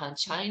Wuhan,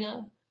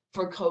 China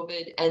for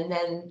COVID. And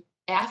then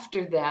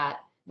after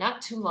that,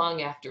 not too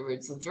long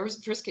afterwards, the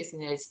first case in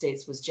the United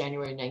States was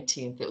January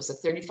 19th. It was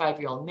a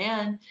 35-year-old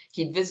man.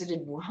 He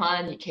visited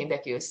Wuhan. He came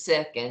back, he was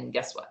sick, and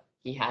guess what?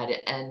 He had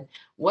it. And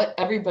what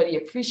everybody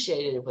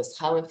appreciated was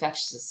how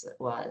infectious it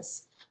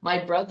was. My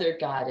brother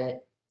got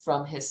it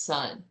from his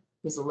son,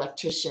 who's an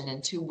electrician,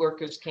 and 2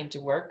 workers came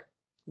to work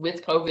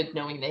with COVID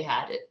knowing they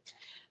had it.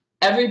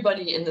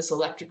 Everybody in this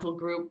electrical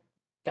group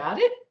got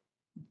it,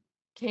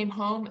 came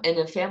home, and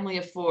a family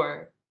of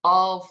 4,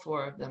 all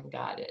 4 of them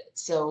got it.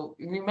 So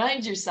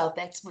remind yourself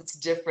that's what's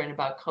different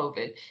about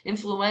COVID.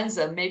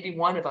 Influenza, maybe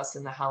one of us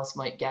in the house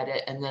might get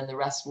it, and then the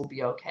rest will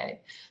be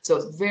okay. So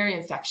it's very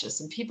infectious,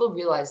 and people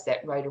realize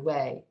that right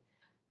away.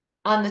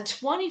 On the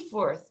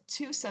 24th,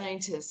 2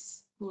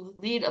 scientists who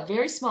lead a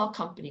very small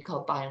company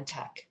called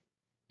BioNTech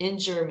in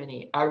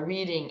Germany are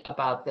reading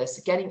about this,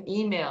 getting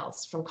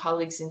emails from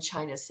colleagues in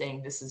China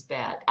saying this is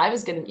bad. I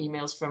was getting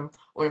emails from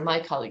one of my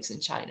colleagues in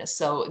China.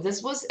 So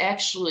this was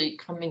actually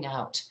coming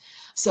out.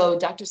 So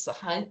Dr.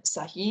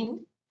 Sahin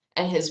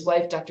and his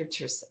wife, Dr.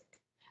 Tursik,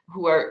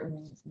 who are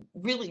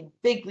really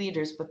big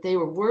leaders, but they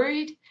were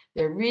worried.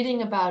 They're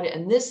reading about it.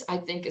 And this, I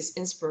think, is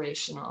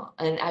inspirational.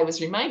 And I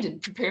was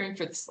reminded, preparing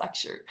for this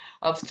lecture,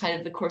 of kind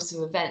of the course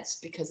of events,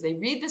 because they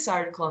read this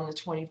article on the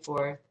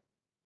 24th.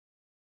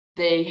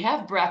 They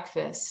have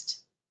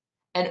breakfast.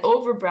 And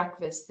over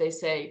breakfast, they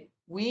say,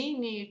 we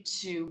need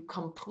to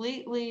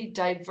completely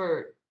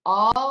divert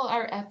all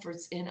our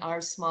efforts in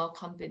our small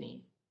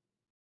company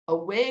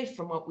away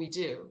from what we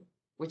do,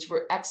 which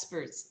we're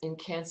experts in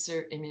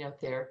cancer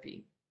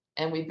immunotherapy.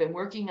 And we've been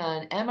working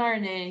on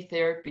mRNA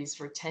therapies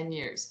for 10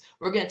 years.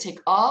 We're going to take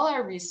all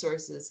our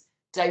resources,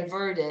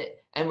 divert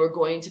it, and we're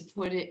going to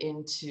put it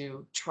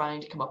into trying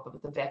to come up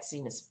with a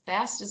vaccine as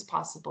fast as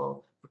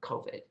possible for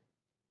COVID.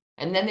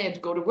 And then they had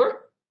to go to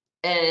work.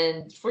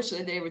 And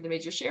fortunately, they were the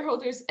major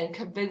shareholders and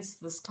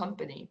convinced this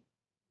company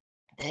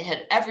they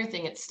had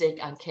everything at stake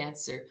on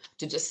cancer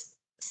to just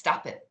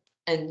stop it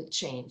and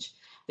change.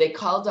 They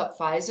called up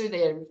Pfizer.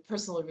 They had a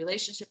personal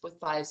relationship with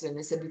Pfizer, and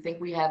they said, we think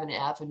we have an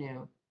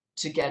avenue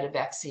to get a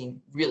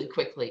vaccine really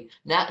quickly,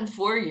 not in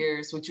 4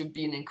 years, which would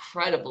be an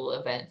incredible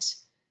event.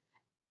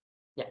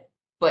 Yeah,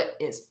 but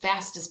as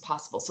fast as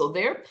possible. So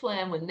their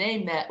plan when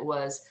they met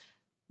was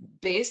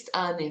based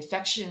on the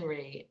infection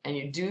rate, and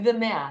you do the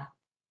math,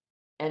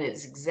 and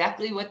it's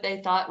exactly what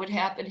they thought would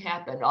happen.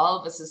 All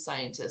of us as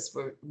scientists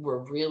were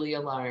really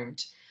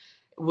alarmed,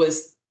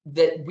 was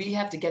that we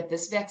have to get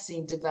this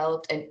vaccine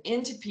developed and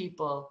into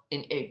people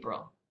in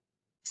April,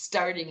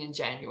 starting in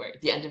January,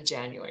 the end of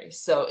January.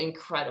 So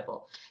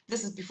incredible.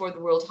 This is before the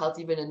World Health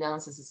even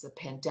announces it's a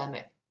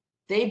pandemic.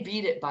 They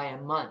beat it by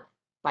a month.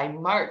 By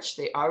March,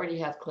 they already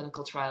have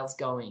clinical trials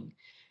going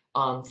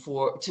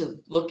to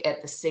look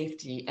at the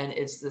safety and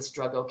is this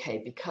drug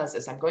okay? Because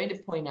as I'm going to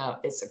point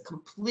out, it's a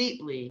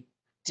completely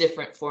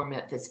different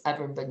format that's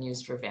ever been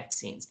used for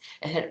vaccines.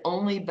 It had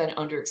only been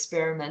under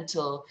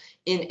experimental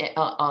in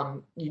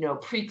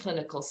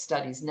preclinical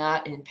studies,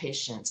 not in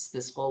patients,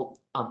 this whole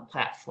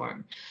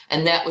platform.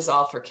 And that was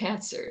all for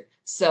cancer.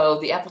 So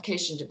the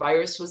application to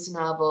virus was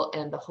novel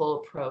and the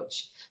whole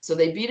approach. So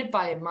they beat it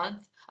by a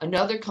month.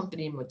 Another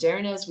company,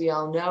 Moderna, as we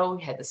all know,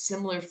 had a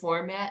similar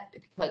format,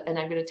 and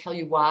I'm going to tell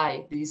you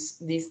why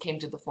these came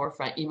to the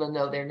forefront, even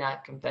though they're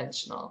not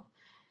conventional.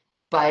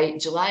 By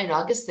July and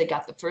August, they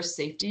got the first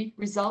safety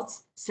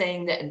results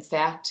saying that, in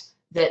fact,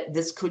 that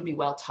this could be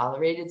well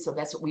tolerated. So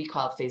that's what we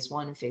call phase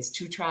 1 and phase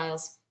 2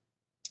 trials.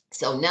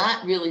 So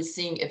not really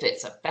seeing if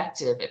it's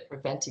effective at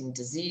preventing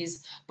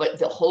disease, but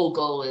the whole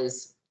goal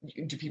is,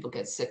 do people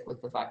get sick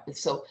with the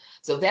virus?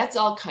 So that's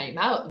all came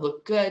out,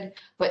 looked good,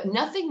 but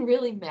nothing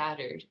really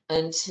mattered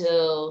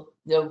until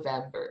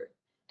November.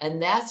 And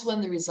that's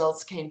when the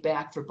results came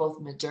back for both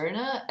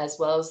Moderna as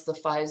well as the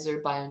Pfizer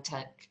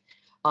BioNTech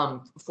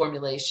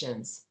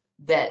formulations,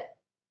 that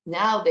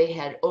now they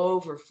had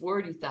over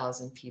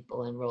 40,000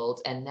 people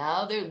enrolled, and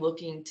now they're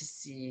looking to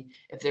see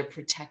if they're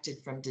protected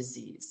from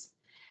disease.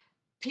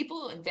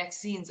 People in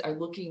vaccines are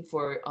looking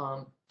for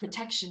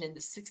protection in the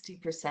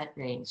 60%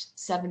 range,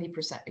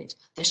 70% range.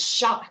 The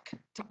shock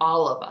to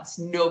all of us,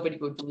 nobody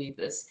would believe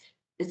this,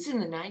 it's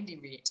in the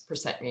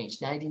 90% range,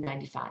 90,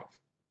 95.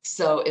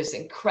 So it's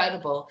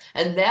incredible.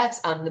 And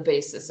that's on the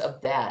basis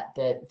of that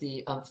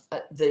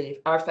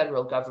our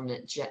federal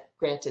government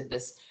granted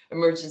this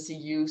emergency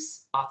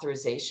use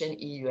authorization,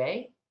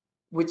 EUA,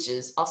 which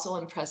is also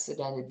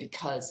unprecedented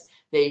because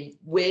they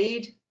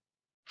weighed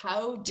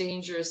how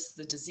dangerous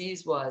the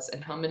disease was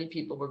and how many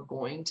people were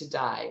going to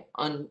die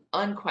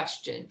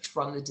unquestioned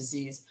from the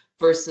disease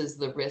versus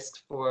the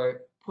risk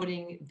for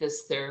putting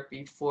this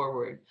therapy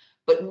forward.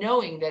 But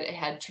knowing that it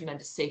had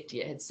tremendous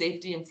safety. It had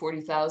safety in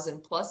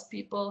 40,000 plus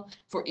people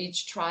for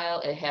each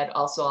trial. It had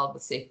also all the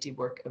safety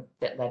work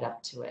that led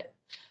up to it.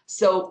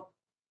 So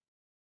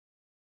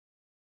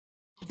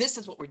this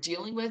is what we're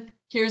dealing with.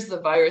 Here's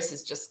the virus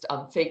is just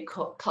fake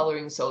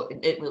coloring, so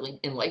it really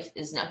in life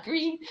is not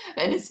green,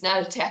 and it's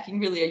not attacking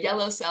really a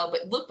yellow cell.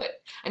 But look,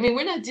 I mean,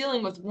 we're not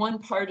dealing with one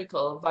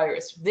particle of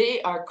virus.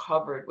 They are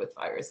covered with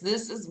virus.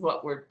 This is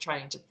what we're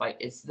trying to fight.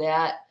 It's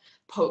that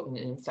potent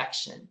an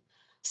infection.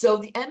 So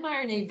the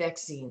mRNA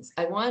vaccines,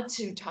 I want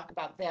to talk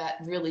about that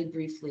really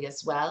briefly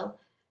as well.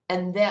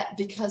 And that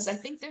because I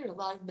think there are a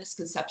lot of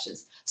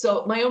misconceptions.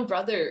 So my own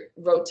brother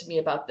wrote to me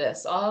about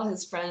this. All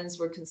his friends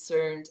were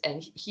concerned,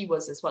 and he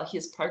was as well. He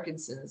has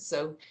Parkinson's,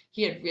 so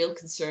he had real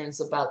concerns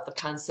about the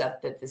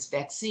concept that this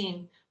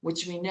vaccine,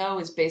 which we know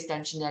is based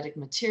on genetic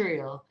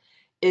material,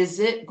 is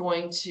it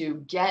going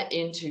to get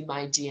into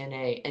my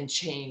DNA and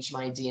change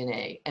my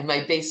DNA and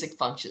my basic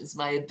functions,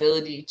 my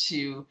ability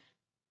to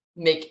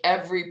make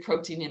every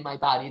protein in my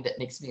body that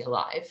makes me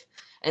alive?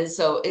 And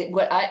so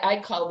what I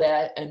call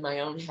that in my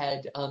own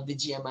head,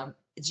 the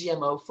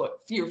GMO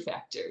fear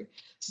factor.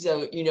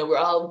 So, we're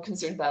all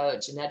concerned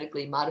about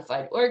genetically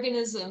modified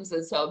organisms.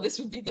 And so this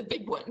would be the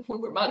big one when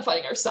we're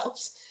modifying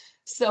ourselves.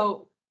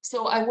 So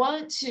I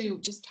want to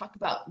just talk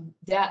about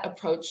that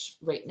approach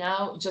right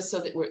now, just so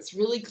that it's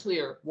really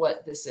clear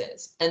what this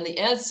is. And the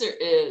answer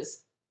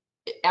is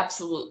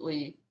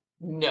absolutely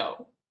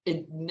no.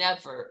 It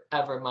never,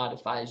 ever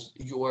modifies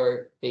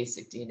your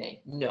basic DNA.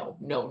 No,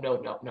 no, no,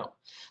 no, no.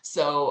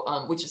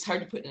 So, which is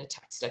hard to put in a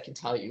text, I can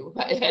tell you.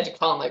 I had to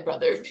call my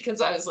brother because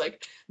I was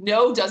like,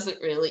 no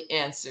doesn't really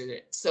answer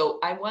it. So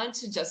I want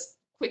to just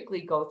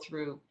quickly go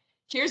through,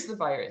 here's the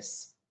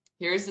virus.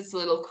 Here's its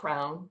little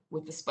crown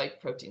with the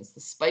spike proteins. The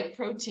spike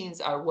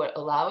proteins are what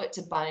allow it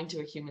to bind to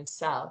a human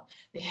cell.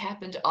 They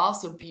happen to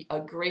also be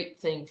a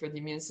great thing for the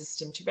immune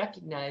system to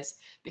recognize,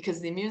 because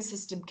the immune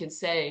system can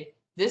say,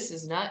 this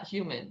is not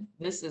human.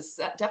 This is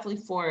definitely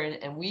foreign,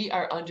 and we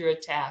are under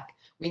attack.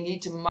 We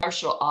need to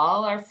marshal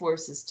all our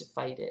forces to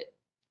fight it.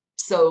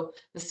 So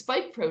the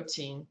spike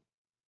protein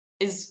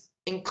is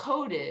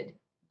encoded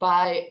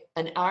by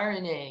an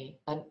RNA,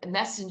 a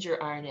messenger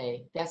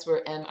RNA. That's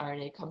where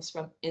mRNA comes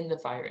from in the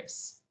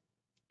virus.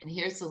 And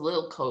here's the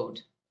little code.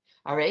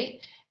 All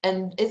right.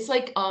 And it's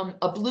like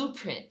a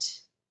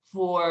blueprint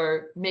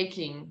for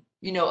making,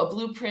 a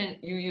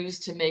blueprint you use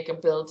to make a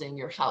building,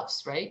 your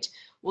house, right?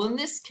 Well, in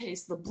this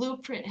case, the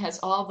blueprint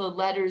has all the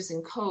letters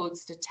and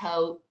codes to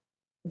tell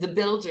the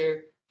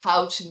builder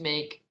how to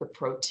make the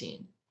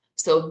protein.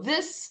 So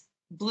this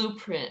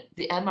blueprint,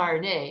 the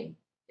mRNA,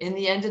 in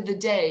the end of the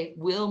day,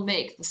 will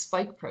make the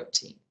spike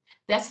protein.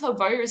 That's how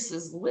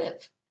viruses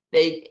live.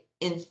 They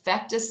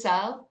infect a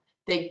cell,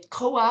 they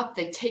co-opt,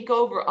 they take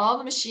over all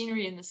the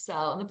machinery in the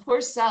cell, and the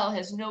poor cell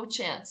has no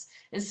chance.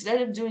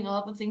 Instead of doing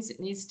all the things it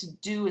needs to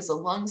do as a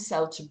lung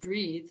cell to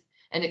breathe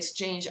and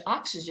exchange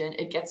oxygen,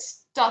 it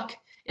gets stuck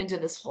into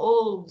this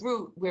whole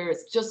route where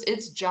it's just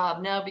its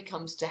job now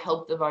becomes to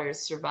help the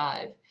virus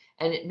survive.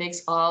 And it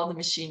makes all the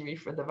machinery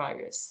for the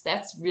virus.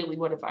 That's really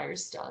what a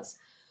virus does.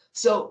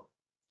 So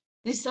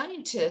the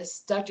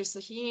scientists, Dr.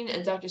 Sahin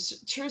and Dr.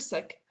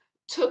 Chursek,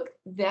 took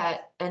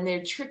that and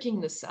they're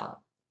tricking the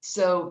cell.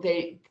 So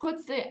they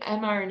put the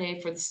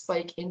mRNA for the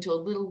spike into a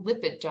little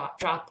lipid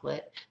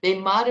droplet. They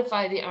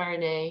modify the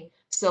RNA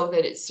so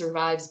that it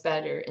survives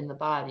better in the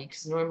body,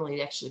 because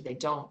normally actually they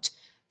don't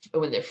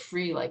when they're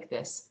free like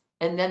this.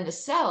 And then the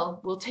cell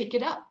will take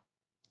it up.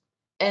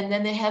 And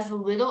then it has a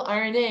little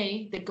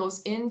RNA that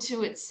goes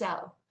into its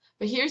cell.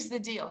 But here's the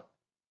deal.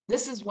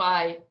 This is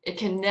why it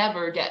can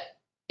never get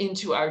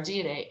into our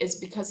DNA, is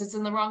because it's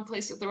in the wrong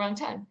place at the wrong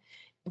time.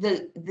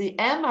 The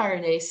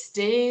mRNA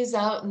stays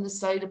out in the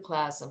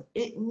cytoplasm.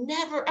 It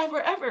never,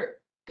 ever, ever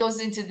goes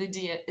into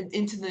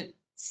the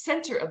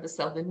center of the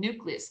cell, the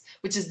nucleus,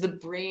 which is the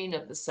brain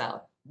of the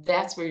cell.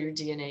 That's where your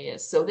DNA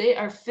is. So they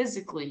are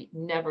physically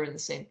never in the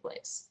same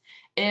place.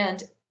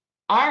 And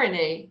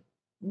RNA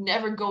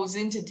never goes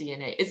into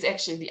DNA. It's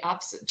actually the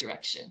opposite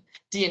direction.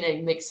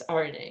 DNA makes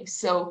RNA.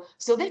 So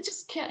that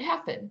just can't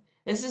happen.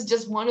 This is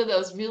just one of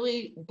those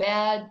really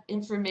bad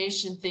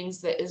information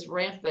things that is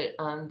rampant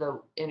on the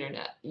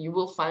internet. You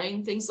will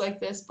find things like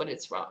this, but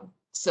it's wrong.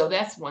 So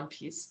that's one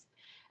piece.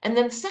 And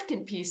then the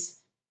second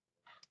piece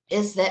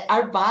is that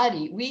our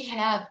body, we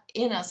have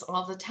in us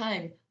all the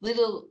time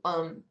little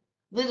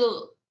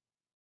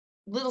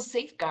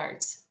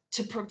safeguards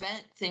to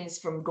prevent things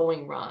from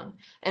going wrong.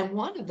 And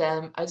one of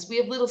them is we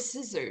have little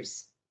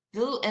scissors,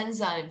 little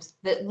enzymes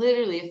that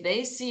literally, if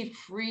they see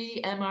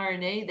free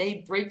mRNA,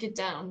 they break it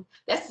down.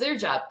 That's their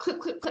job. Click,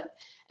 click, click.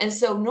 And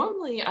so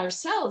normally our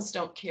cells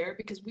don't care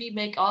because we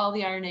make all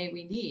the RNA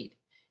we need.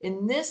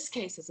 In this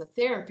case, as a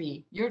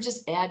therapy, you're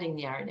just adding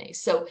the RNA.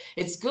 So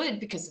it's good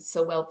because it's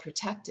so well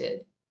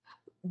protected.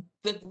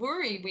 The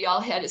worry we all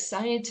had as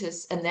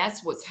scientists, and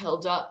that's what's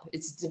held up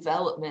its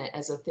development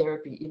as a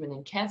therapy, even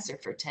in cancer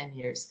for 10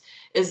 years,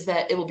 is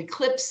that it will be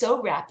clipped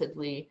so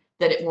rapidly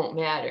that it won't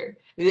matter.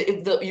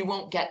 You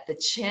won't get the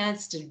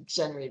chance to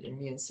generate an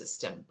immune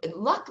system. And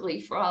luckily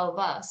for all of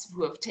us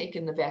who have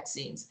taken the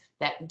vaccines,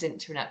 that didn't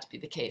turn out to be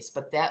the case,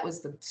 but that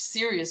was the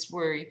serious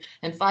worry.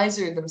 And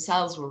Pfizer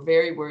themselves were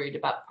very worried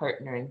about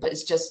partnering, but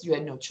it's just you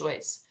had no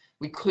choice.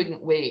 We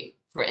couldn't wait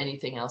for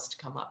anything else to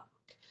come up.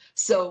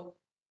 So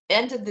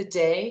end of the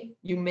day,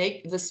 you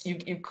make this, you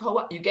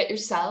get your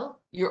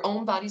cell, your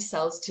own body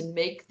cells to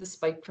make the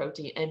spike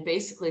protein. And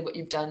basically what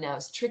you've done now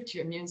is tricked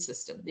your immune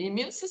system. The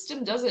immune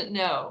system doesn't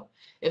know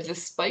if the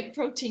spike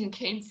protein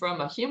came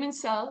from a human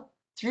cell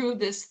through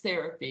this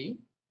therapy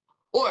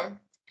or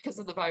because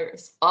of the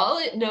virus. All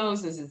it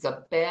knows is it's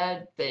a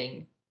bad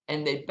thing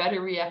and they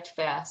better react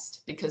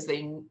fast because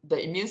the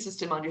immune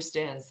system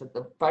understands that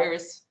the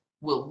virus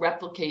will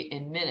replicate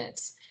in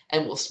minutes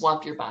and will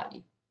swamp your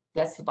body.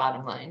 That's the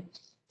bottom line.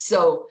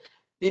 So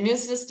the immune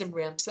system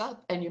ramps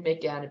up and you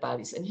make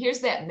antibodies. And here's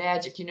that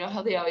magic. You know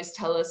how they always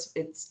tell us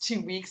it's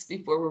 2 weeks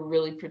before we're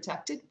really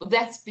protected? Well,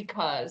 that's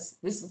because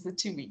this is the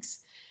 2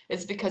 weeks.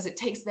 It's because it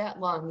takes that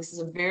long. This is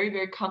a very,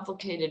 very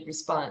complicated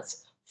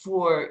response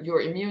for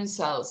your immune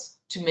cells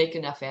to make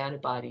enough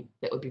antibody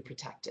that would be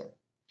protective.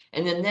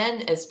 And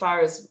then as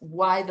far as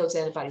why those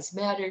antibodies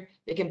matter,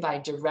 they can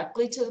bind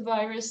directly to the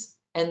virus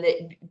and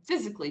they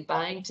physically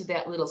bind to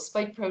that little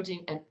spike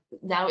protein, and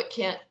now it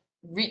can't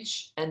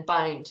reach and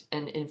bind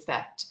and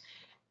infect.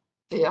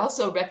 They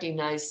also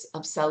recognize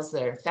cells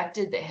that are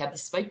infected. They have the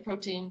spike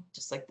protein,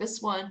 just like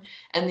this one,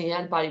 and the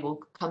antibody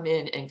will come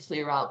in and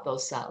clear out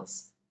those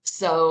cells.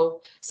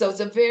 So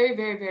it's a very,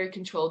 very, very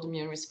controlled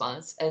immune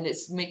response, and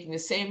it's making the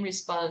same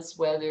response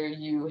whether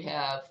you're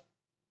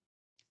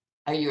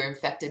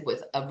infected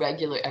with a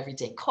regular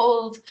everyday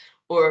cold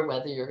or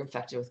whether you're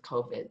infected with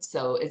COVID.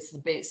 So it's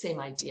the same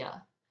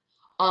idea.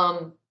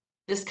 Um,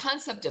 this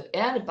concept of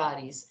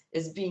antibodies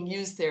is being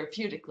used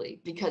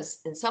therapeutically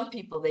because in some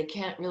people, they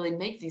can't really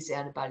make these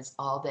antibodies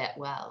all that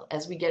well.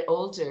 As we get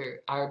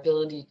older, our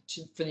ability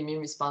for the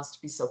immune response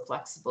to be so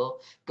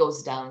flexible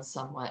goes down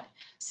somewhat.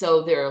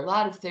 So there are a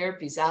lot of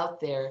therapies out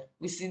there.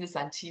 We see this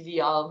on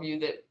TV, all of you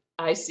that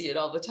I see it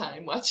all the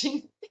time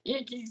watching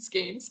Yankees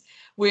games,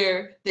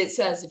 where it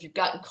says if you've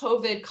gotten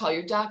COVID, call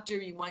your doctor,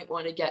 you might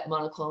want to get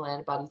monoclonal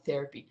antibody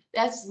therapy.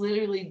 That's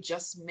literally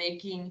just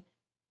making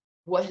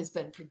what has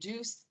been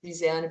produced,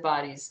 these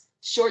antibodies,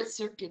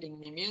 short-circuiting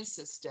the immune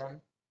system,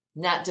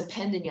 not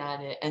depending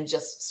on it, and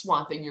just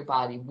swamping your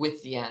body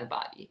with the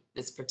antibody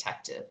that's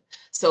protective.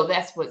 So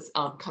that's what's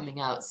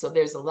coming out. So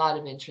there's a lot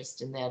of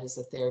interest in that as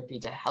a therapy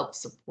to help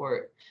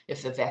support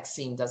if the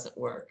vaccine doesn't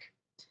work.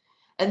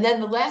 And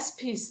then the last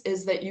piece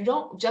is that you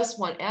don't just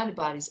want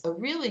antibodies. A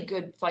really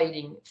good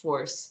fighting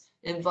force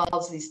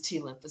involves these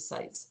T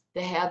lymphocytes.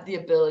 They have the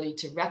ability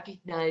to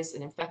recognize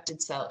an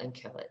infected cell and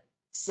kill it.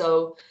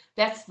 So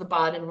that's the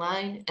bottom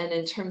line. And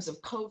in terms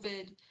of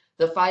COVID,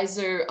 the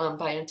Pfizer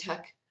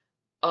BioNTech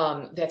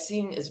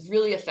vaccine is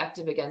really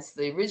effective against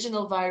the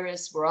original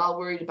virus. We're all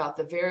worried about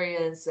the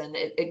variants, and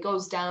it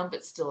goes down,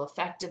 but still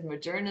effective.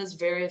 Moderna is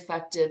very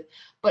effective,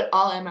 but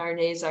all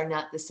mRNAs are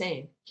not the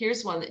same.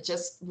 Here's one that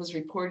just was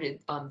reported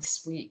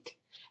this week.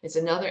 It's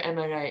another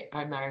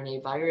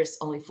mRNA virus,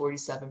 only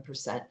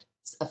 47%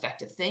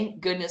 effective. Thank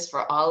goodness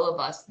for all of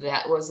us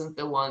that wasn't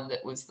the one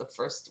that was the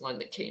first one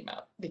that came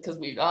out, because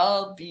we'd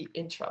all be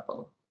in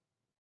trouble.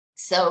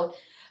 So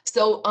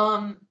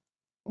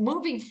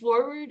moving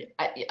forward,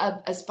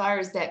 as far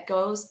as that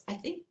goes, I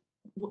think,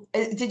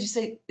 did you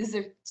say, is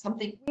there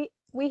something?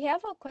 We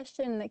have a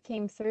question that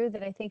came through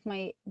that I think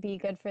might be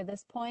good for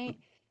this point.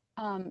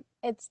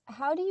 It's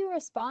how do you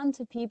respond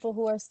to people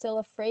who are still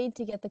afraid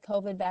to get the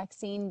COVID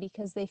vaccine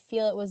because they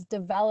feel it was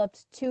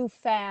developed too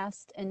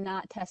fast and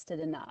not tested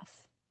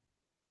enough?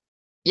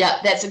 Yeah,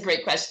 that's a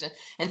great question.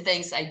 And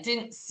thanks. I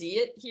didn't see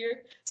it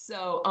here.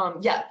 So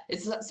yeah,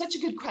 it's such a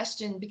good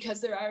question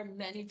because there are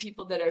many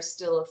people that are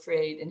still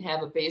afraid and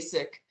have a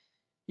basic,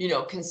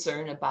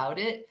 concern about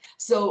it.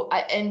 So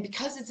and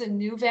because it's a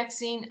new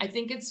vaccine, I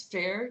think it's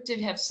fair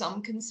to have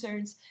some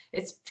concerns.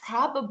 It's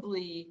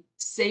probably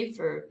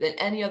safer than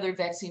any other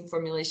vaccine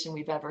formulation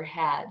we've ever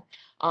had,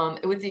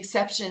 with the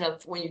exception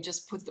of when you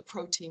just put the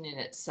protein in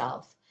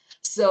itself.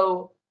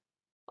 So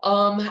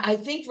I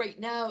think right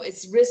now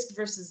it's risk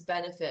versus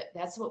benefit.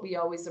 That's what we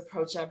always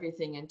approach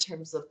everything in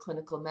terms of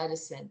clinical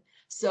medicine.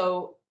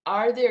 So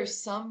are there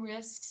some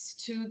risks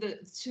to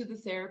the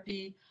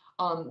therapy?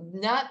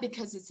 Not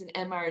because it's an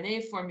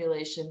mRNA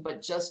formulation,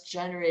 but just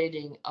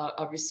generating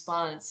a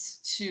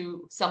response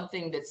to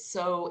something that's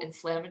so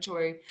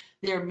inflammatory.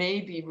 There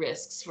may be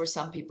risks for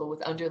some people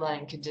with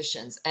underlying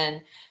conditions.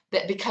 And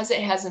that because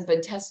it hasn't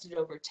been tested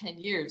over 10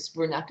 years,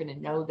 we're not going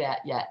to know that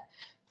yet.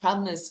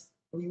 Problem is,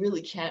 we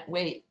really can't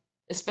wait,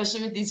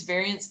 especially with these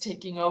variants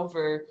taking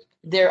over.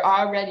 There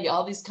are already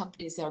all these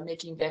companies that are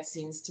making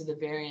vaccines to the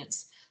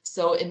variants.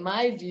 So in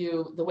my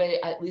view, the way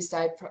at least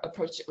I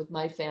approach it with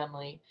my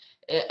family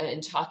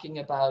in talking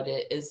about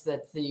it is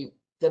that the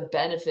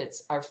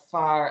benefits are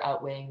far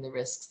outweighing the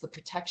risks. The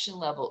protection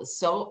level is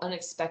so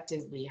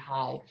unexpectedly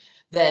high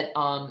that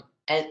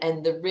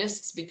and the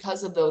risks,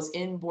 because of those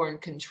inborn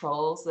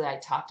controls that I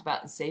talked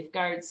about in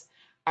safeguards,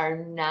 are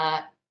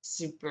not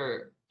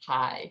super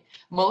high.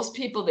 Most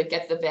people that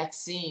get the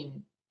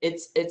vaccine,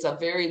 it's a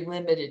very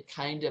limited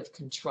kind of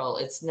control.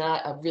 It's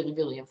not a really,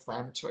 really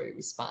inflammatory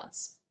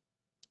response.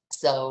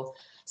 So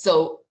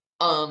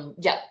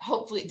yeah,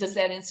 hopefully, does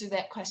that answer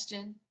that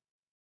question?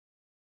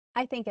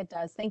 I think it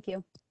does. Thank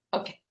you.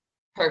 Okay,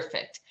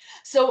 perfect.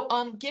 So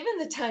given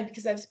the time,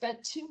 because I've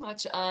spent too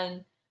much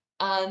on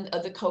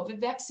the COVID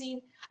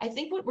vaccine, I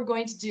think what we're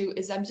going to do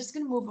is I'm just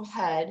going to move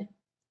ahead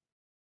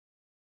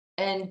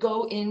and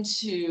go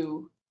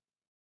into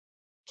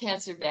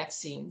cancer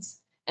vaccines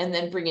and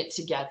then bring it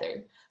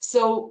together.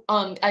 So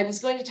I was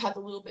going to talk a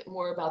little bit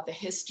more about the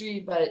history,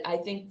 but I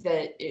think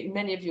that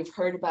many of you have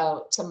heard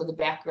about some of the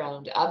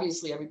background.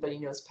 Obviously, everybody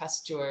knows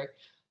Pasteur,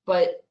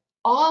 but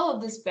all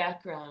of this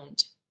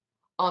background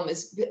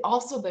has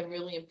also been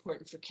really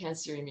important for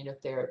cancer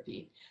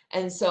immunotherapy.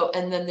 And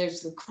then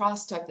there's the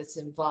crosstalk that's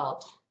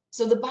involved.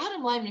 So the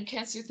bottom line in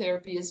cancer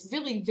therapy is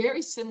really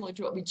very similar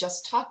to what we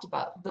just talked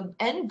about. The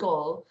end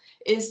goal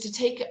is to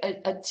take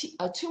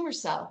a tumor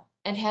cell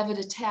and have it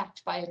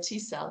attacked by a T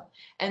cell.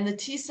 And the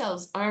T cell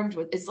is armed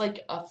with, it's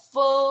like a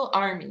full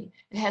army.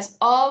 It has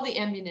all the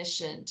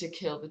ammunition to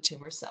kill the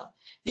tumor cell.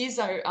 These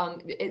are,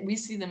 we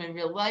see them in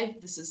real life.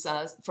 This is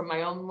from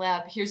my own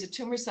lab. Here's a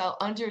tumor cell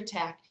under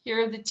attack.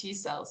 Here are the T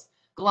cells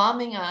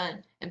glomming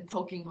on and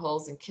poking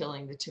holes and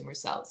killing the tumor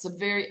cell. It's a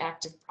very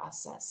active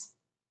process.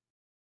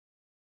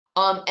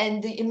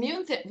 And the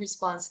immune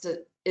response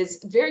to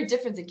is very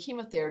different than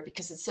chemotherapy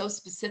because it's so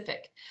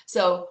specific.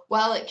 So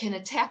while it can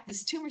attack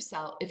this tumor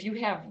cell, if you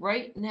have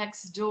right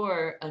next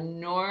door a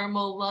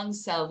normal lung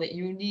cell that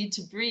you need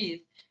to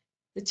breathe,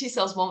 the T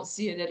cells won't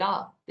see it at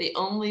all. They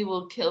only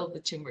will kill the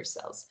tumor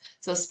cells.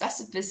 So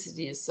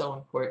specificity is so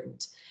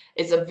important.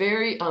 It's a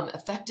very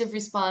effective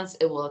response.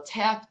 It will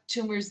attack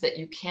tumors that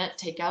you can't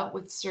take out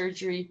with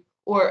surgery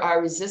or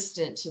are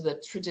resistant to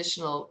the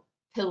traditional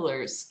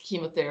pillars,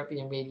 chemotherapy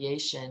and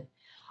radiation.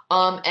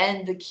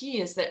 And the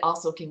key is that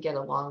also can get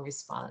a long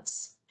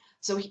response.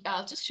 So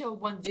I'll just show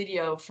one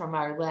video from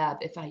our lab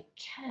if I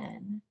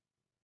can.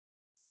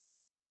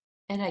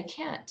 And I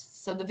can't.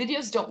 So the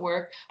videos don't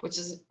work, which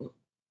is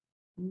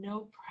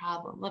no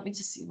problem. Let me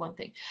just see one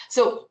thing.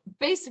 So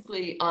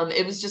basically,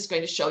 it was just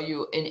going to show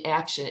you in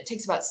action. It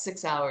takes about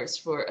 6 hours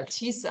for a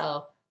T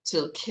cell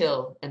to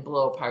kill and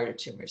blow apart a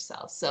tumor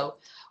cell. So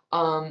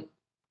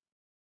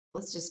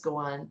let's just go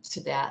on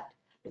to that.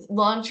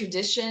 Long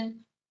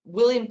tradition.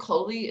 William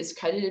Coley is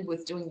credited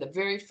with doing the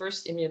very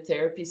first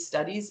immunotherapy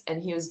studies,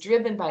 and he was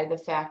driven by the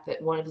fact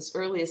that one of his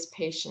earliest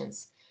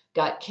patients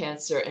got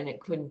cancer and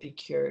it couldn't be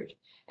cured.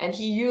 And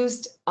he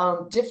used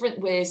different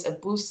ways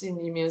of boosting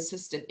the immune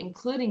system,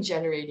 including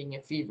generating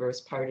a fever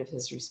as part of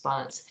his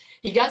response.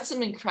 He got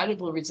some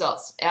incredible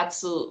results,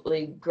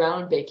 absolutely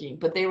groundbreaking,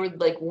 but they were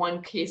like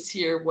one case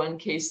here, one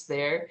case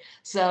there.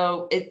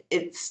 So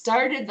it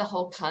started the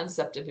whole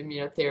concept of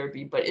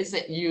immunotherapy, but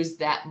isn't used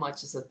that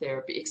much as a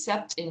therapy,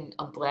 except in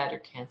bladder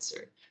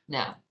cancer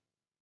now.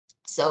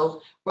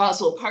 So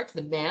Roswell Park,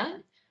 the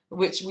man,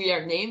 which we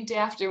are named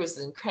after, was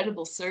an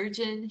incredible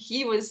surgeon.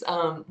 He was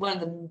one of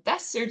the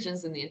best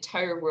surgeons in the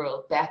entire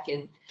world back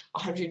in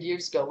 100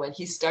 years ago when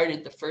he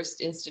started the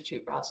first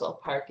institute, Roswell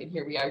Park, and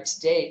here we are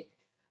today.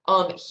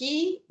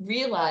 He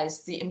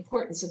realized the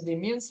importance of the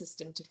immune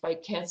system to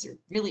fight cancer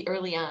really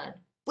early on,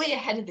 way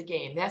ahead of the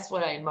game. That's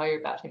what I admire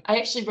about him. I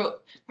actually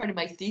wrote part of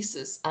my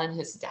thesis on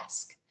his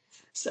desk.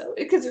 So,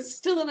 because it's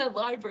still in a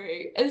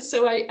library. And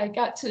so I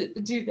got to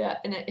do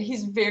that. And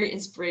he's very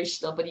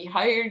inspirational, but he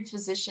hired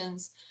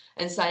physicians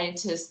and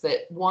scientists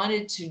that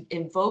wanted to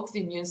invoke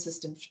the immune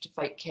system to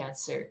fight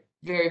cancer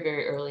very,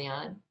 very early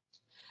on.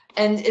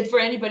 And for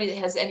anybody that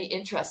has any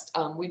interest,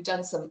 we've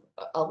done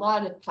a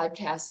lot of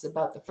podcasts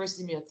about the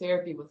first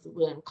immunotherapy with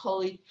William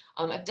Coley.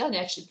 I've done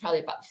actually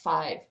probably about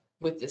 5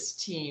 with this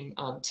team,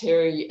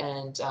 Terry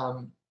and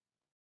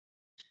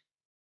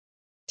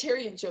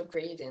Joe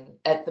Graydon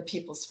at the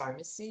People's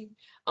Pharmacy.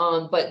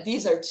 But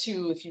these are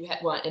 2, if you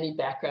want any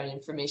background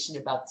information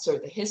about sort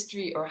of the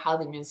history or how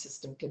the immune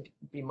system can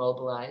be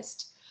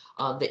mobilized,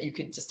 that you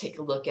could just take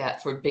a look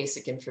at for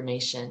basic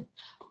information.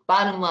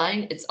 Bottom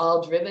line, it's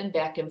all driven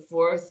back and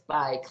forth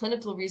by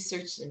clinical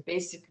research and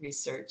basic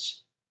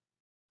research.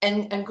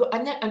 And I'm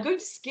going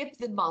to skip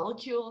the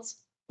molecules,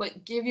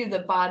 but give you the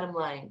bottom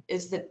line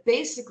is that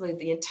basically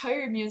the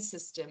entire immune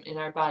system in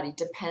our body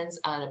depends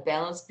on a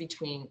balance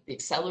between the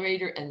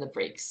accelerator and the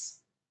brakes.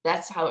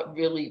 That's how it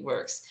really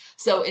works.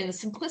 So in the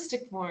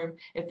simplistic form,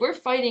 if we're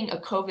fighting a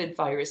COVID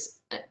virus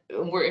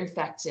and we're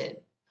infected,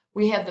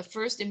 we have the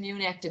first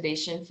immune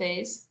activation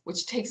phase,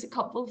 which takes a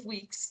couple of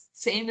weeks,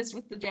 same as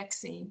with the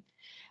vaccine.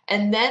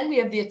 And then we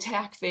have the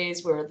attack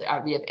phase where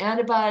we have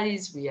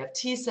antibodies, we have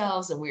T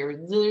cells, and we are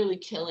literally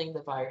killing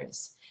the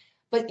virus.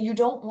 But you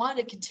don't want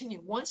to continue.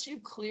 Once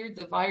you've cleared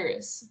the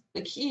virus,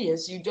 the key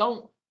is you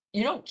don't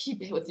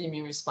keep it with the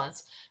immune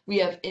response. We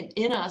have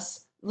in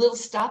us little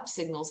stop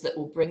signals that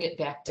will bring it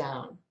back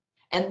down.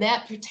 And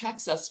that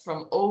protects us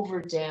from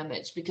over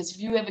damage, because if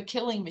you have a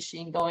killing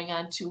machine going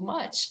on too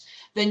much,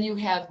 then you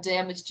have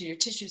damage to your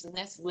tissues. And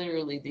that's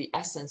literally the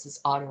essence is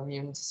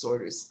autoimmune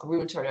disorders,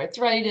 rheumatoid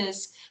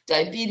arthritis,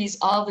 diabetes,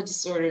 all the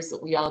disorders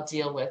that we all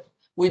deal with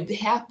would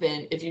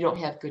happen if you don't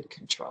have good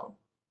control.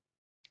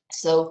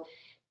 So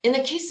in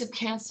the case of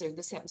cancer,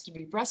 this happens to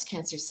be breast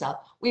cancer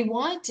cell, we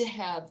want to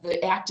have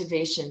the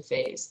activation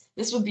phase.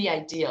 This would be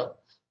ideal.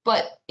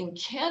 But in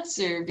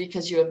cancer,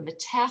 because you have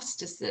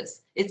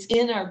metastasis, it's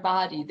in our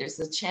body, there's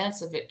a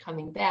chance of it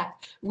coming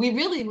back. We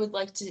really would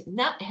like to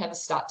not have a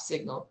stop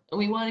signal, and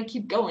we want to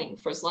keep going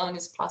for as long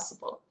as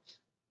possible.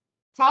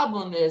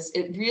 Problem is,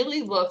 it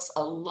really looks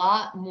a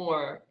lot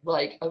more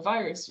like a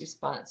virus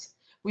response.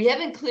 We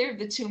haven't cleared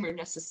the tumor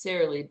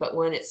necessarily, but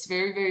when it's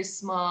very, very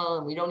small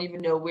and we don't even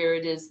know where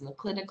it is, and the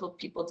clinical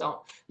people don't,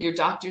 your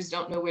doctors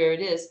don't know where it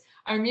is,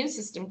 our immune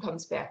system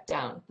comes back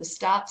down. The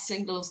stop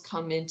signals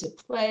come into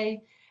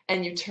play,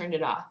 and you turn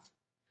it off.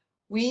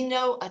 We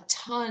know a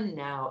ton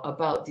now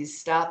about these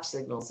stop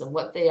signals and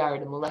what they are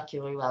at a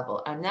molecular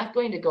level. I'm not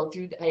going to go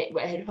through, I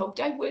had hoped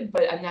I would,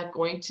 but I'm not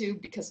going to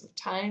because of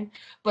time.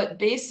 But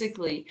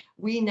basically,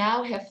 we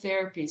now have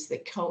therapies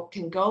that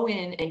can go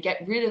in and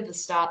get rid of the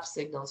stop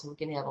signals, and we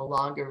can have a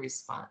longer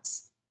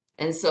response.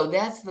 And so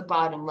that's the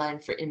bottom line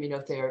for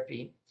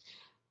immunotherapy.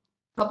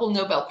 A couple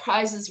Nobel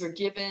Prizes were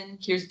given.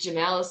 Here's Jim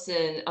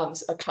Allison,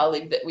 a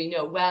colleague that we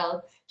know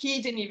well. He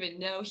didn't even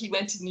know. He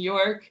went to New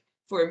York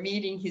for a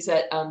meeting. He's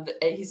at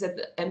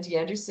the MD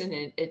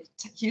Anderson at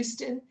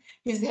Houston.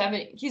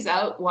 He's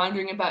out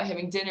wandering about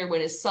having dinner when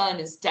his son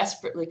is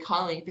desperately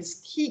calling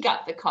because he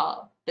got the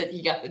call that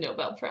he got the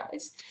Nobel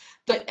Prize.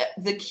 But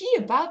the key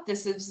about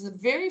this is the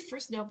very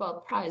first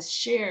Nobel Prize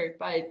shared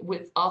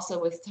with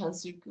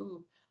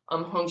Tansuku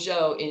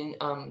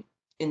Hongzhou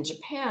in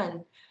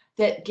Japan,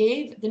 that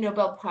gave the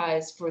Nobel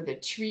Prize for the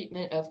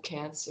treatment of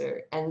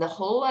cancer. And the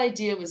whole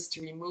idea was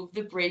to remove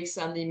the brakes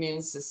on the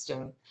immune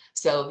system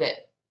so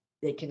that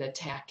they can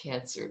attack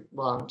cancer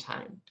long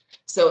time.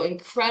 So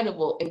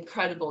incredible,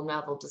 incredible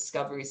novel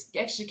discoveries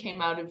actually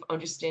came out of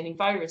understanding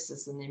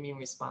viruses and the immune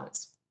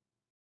response.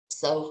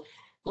 So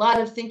a lot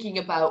of thinking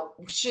about,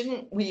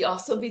 shouldn't we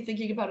also be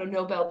thinking about a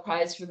Nobel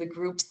Prize for the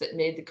groups that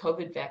made the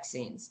COVID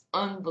vaccines?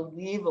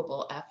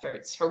 Unbelievable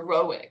efforts,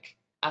 heroic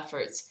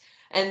efforts.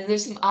 And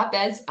there's some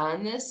op-eds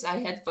on this. I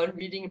had fun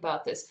reading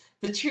about this.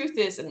 The truth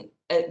is, and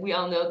we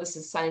all know this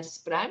as scientists,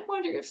 but I'm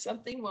wondering if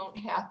something won't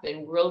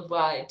happen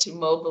worldwide to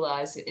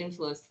mobilize and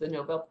influence the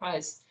Nobel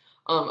Prize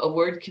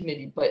award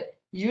committee. But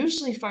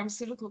usually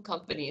pharmaceutical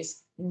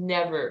companies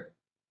never,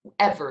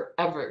 ever,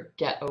 ever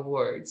get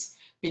awards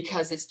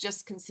because it's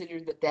just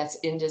considered that that's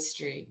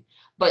industry.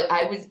 But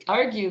I would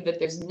argue that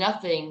there's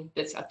nothing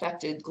that's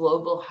affected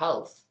global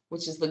health,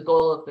 which is the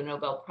goal of the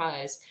Nobel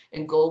Prize,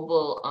 and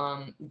global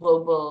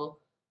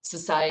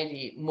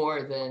society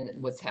more than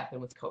what's happened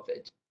with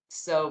COVID.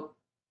 So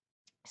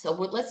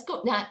let's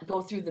not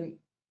go through the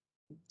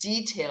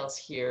details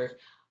here.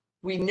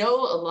 We know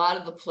a lot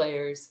of the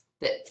players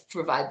that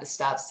provide the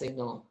stop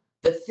signal.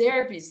 The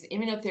therapies, the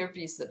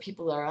immunotherapies that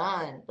people are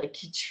on, like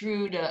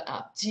Keytruda,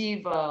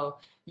 Opdivo,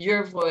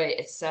 Yervoy,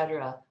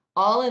 etc.,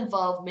 all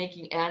involve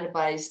making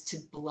antibodies to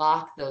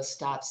block those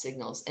stop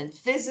signals and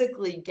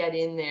physically get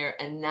in there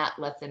and not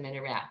let them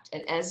interact.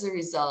 And as a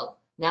result,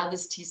 now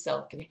this T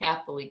cell can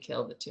happily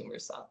kill the tumor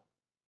cell.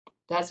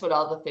 That's what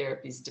all the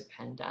therapies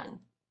depend on.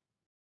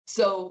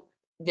 So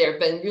there have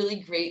been really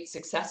great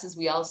successes.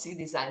 We all see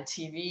these on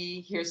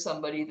TV. Here's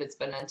somebody that's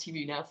been on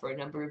TV now for a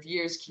number of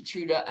years,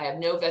 Keytruda. I have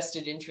no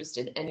vested interest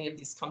in any of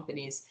these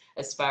companies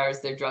as far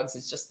as their drugs.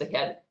 It's just they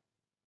had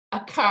a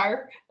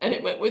car and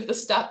it went with the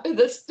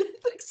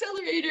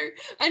accelerator.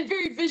 I'm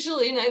very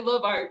visually and I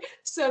love art.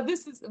 So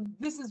this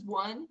is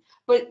one,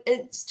 but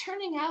it's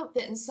turning out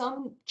that in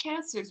some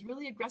cancers,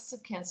 really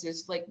aggressive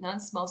cancers like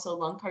non-small cell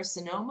lung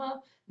carcinoma,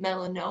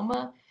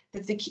 melanoma,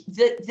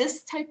 that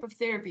this type of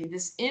therapy,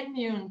 this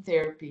immune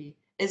therapy,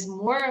 is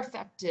more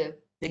effective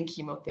than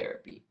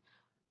chemotherapy.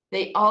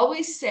 They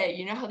always say,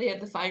 you know how they have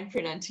the fine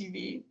print on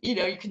TV? You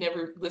know, you can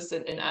never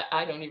listen, and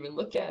I don't even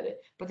look at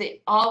it. But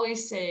they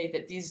always say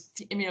that these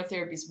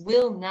immunotherapies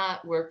will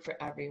not work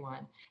for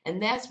everyone. And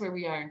that's where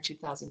we are in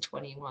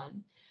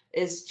 2021,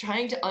 is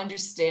trying to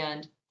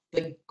understand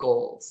the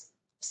goals.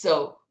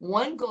 So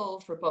one goal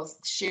for both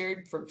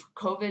shared for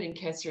COVID and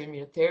cancer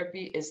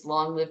immunotherapy is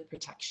long-lived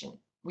protection.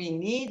 We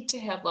need to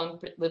have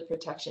long-lived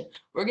protection.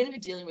 We're going to be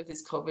dealing with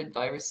these COVID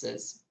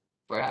viruses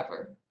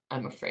forever,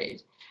 I'm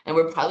afraid. And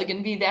we're probably going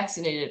to be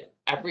vaccinated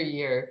every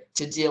year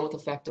to deal with the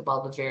effect of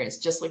all the variants,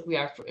 just like we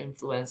are for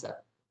influenza.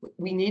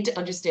 We need to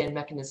understand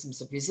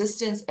mechanisms of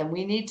resistance, and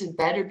we need to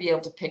better be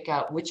able to pick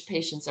out which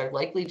patients are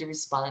likely to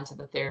respond to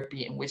the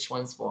therapy and which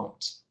ones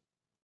won't.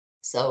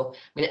 So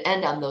I'm going to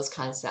end on those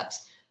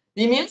concepts.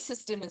 The immune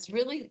system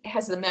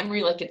has a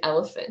memory like an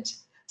elephant.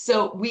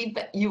 So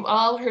you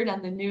all heard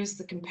on the news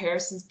the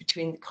comparisons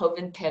between the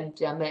COVID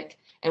pandemic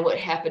and what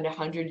happened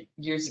 100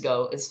 years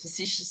ago is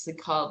facetiously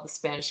called the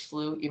Spanish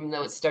flu, even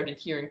though it started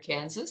here in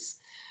Kansas.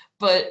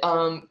 But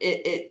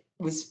it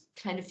was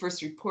kind of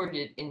first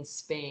reported in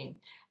Spain,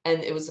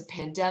 and it was a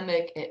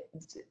pandemic.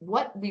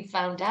 What we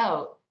found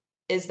out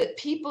is that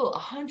people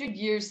 100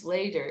 years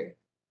later,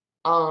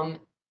 or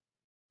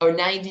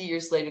 90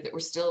 years later that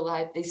were still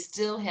alive, they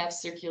still have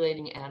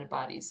circulating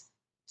antibodies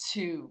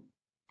to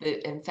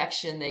the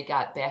infection they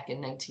got back in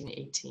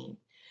 1918.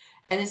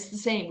 And it's the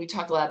same. We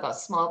talk a lot about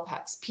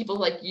smallpox. People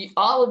like you,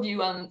 all of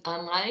you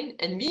online,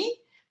 and me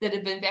that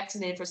have been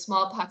vaccinated for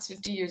smallpox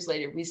 50 years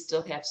later, we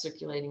still have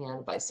circulating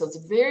antibodies. So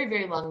it's very,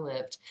 very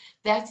long-lived.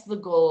 That's the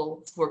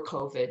goal for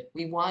COVID.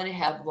 We want to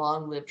have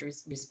long-lived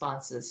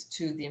responses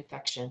to the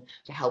infection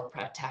to help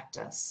protect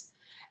us.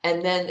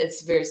 And then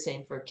it's very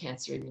same for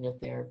cancer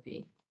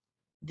immunotherapy.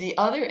 The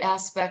other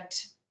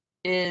aspect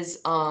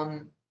is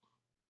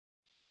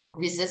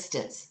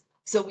resistance.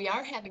 So we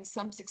are having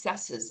some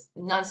successes,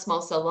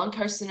 non-small cell lung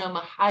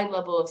carcinoma, high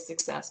level of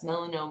success,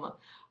 melanoma.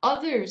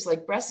 Others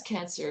like breast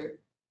cancer,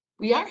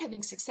 we are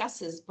having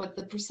successes, but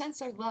the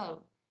percents are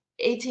low,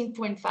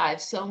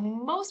 18.5. So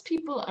most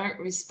people aren't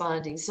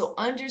responding. So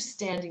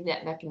understanding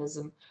that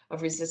mechanism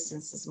of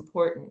resistance is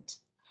important.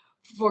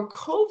 For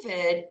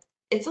COVID,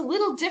 it's a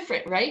little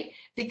different, right?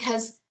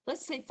 Because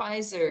let's say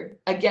Pfizer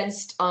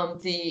against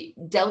the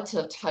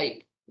Delta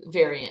type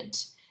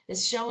variant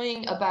is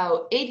showing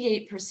about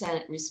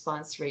 88%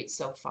 response rate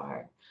so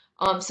far.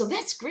 So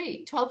that's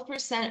great.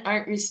 12%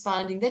 aren't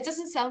responding. That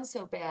doesn't sound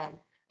so bad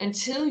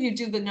until you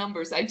do the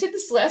numbers. I did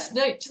this last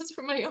night just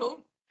for my own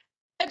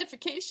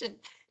edification.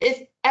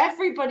 If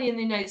everybody in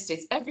the United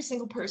States, every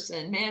single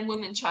person, man,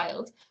 woman,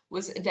 child,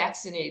 was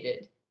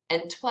vaccinated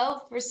and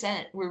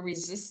 12% were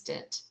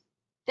resistant,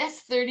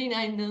 that's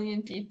 39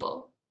 million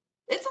people.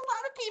 It's a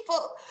lot of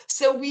people.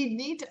 So we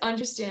need to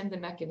understand the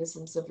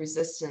mechanisms of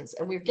resistance,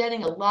 and we're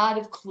getting a lot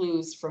of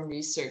clues from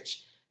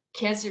research.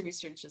 Cancer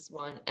research is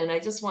one, and I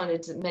just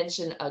wanted to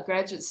mention a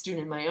graduate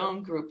student in my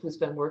own group who's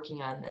been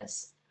working on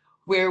this,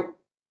 where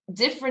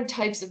different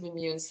types of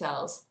immune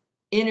cells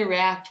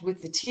interact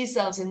with the T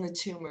cells in the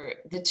tumor.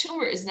 The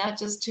tumor is not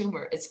just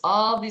tumor, it's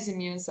all these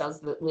immune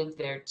cells that live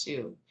there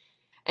too.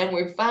 And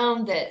we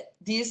found that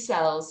these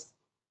cells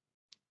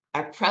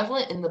are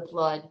prevalent in the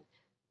blood.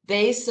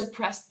 They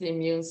suppress the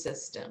immune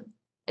system.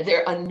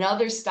 They're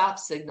another stop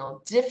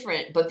signal,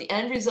 different, but the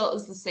end result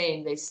is the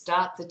same. They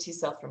stop the T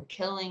cell from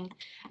killing.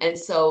 And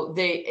so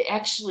they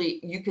actually,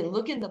 you can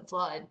look in the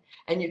blood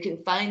and you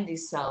can find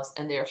these cells,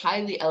 and they're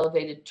highly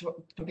elevated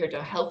compared to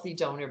a healthy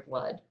donor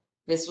blood.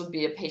 This would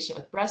be a patient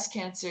with breast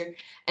cancer.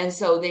 And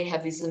so they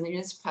have these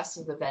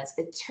immunosuppressive events.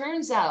 It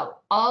turns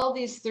out all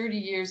these 30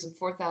 years and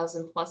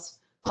 4,000 plus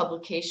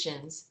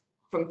publications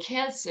from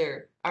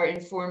cancer are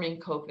informing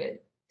COVID.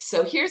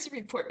 So here's a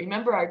report.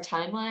 Remember our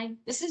timeline?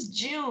 This is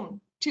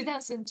June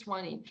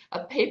 2020.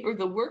 A paper,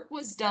 the work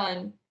was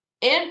done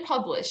and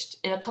published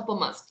in a couple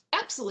months.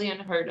 Absolutely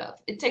unheard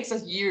of. It takes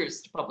us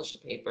years to publish a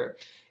paper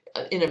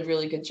in a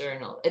really good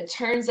journal. It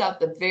turns out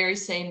the very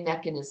same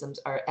mechanisms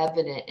are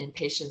evident in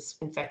patients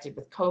infected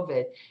with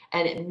COVID,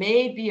 and it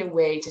may be a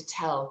way to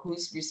tell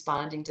who's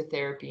responding to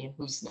therapy and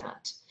who's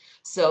not.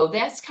 So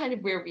that's kind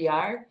of where we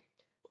are.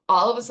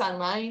 All of us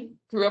online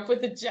grew up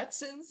with the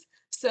Jetsons.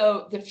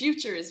 So the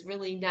future is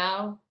really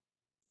now.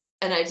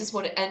 And I just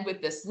want to end with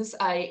this.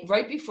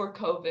 Right before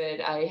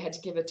COVID, I had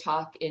to give a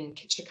talk in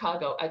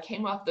Chicago. I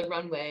came off the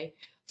runway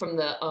from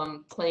the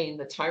plane,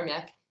 the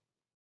tarmac,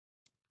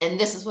 and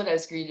this is what I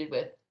was greeted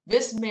with.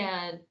 This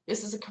man,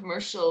 this is a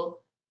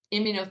commercial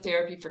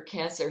immunotherapy for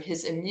cancer.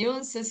 His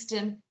immune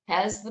system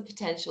has the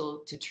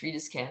potential to treat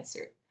his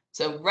cancer.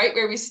 So right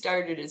where we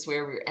started is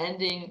where we're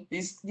ending.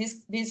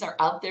 These are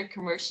out there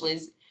commercially,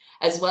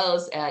 as well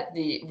as at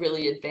the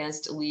really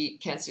advanced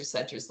elite cancer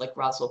centers like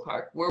Roswell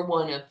Park. We're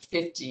one of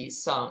 50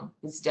 some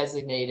that's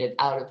designated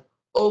out of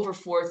over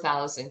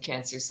 4,000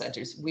 cancer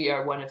centers. We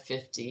are one of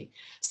 50.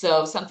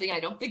 So something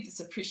I don't think is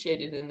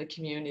appreciated in the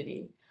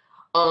community.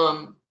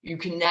 You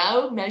can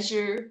now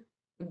measure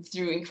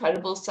through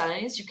incredible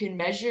science, you can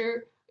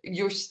measure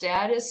your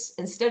status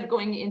instead of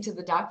going into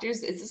the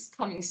doctors. This is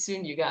coming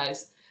soon, you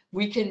guys.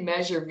 We can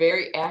measure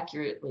very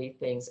accurately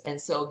things. And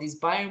so these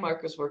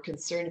biomarkers we're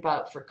concerned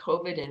about for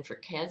COVID and for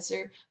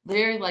cancer,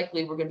 very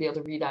likely we're going to be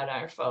able to read out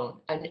on our phone.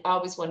 And I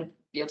always want to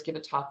be able to give a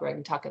talk where I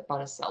can talk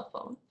about a cell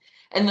phone.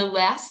 And the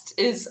last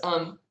is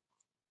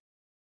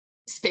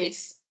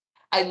space.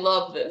 I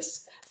love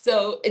this.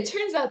 So it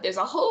turns out there's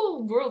a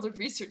whole world of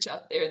research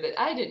out there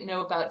that I didn't know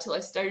about till I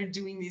started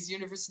doing these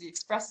University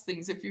Express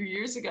things a few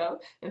years ago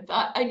and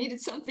thought I needed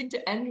something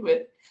to end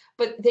with.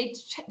 But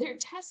they're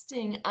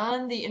testing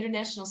on the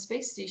International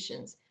Space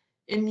Stations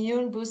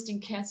immune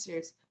boosting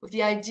cancers with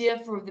the idea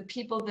for the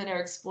people that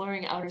are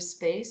exploring outer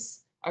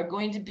space are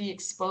going to be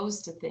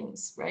exposed to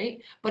things,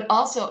 right? But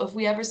also if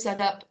we ever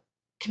set up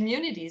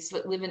communities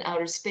that live in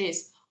outer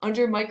space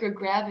under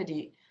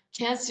microgravity,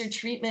 cancer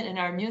treatment in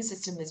our immune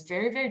system is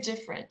very, very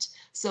different.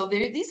 So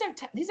these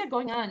are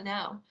going on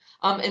now.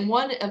 And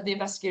one of the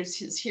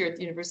investigators is here at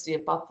the University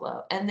of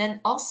Buffalo. And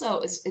then also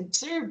is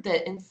observed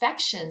that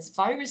infections,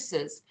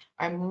 viruses,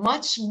 are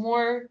much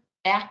more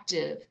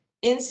active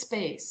in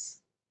space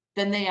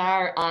than they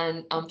are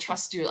on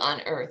terrestrial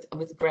on Earth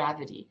with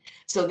gravity.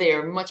 So they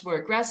are much more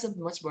aggressive,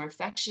 much more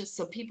infectious.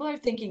 So people are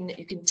thinking that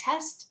you can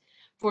test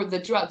for the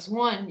drugs.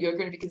 One, you're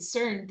going to be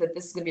concerned that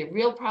this is going to be a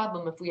real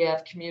problem if we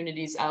have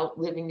communities out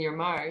living near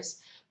Mars,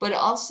 but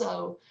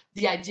also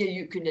the idea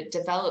you can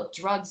develop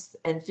drugs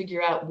and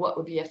figure out what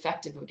would be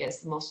effective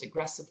against the most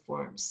aggressive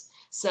forms.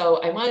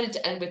 So I wanted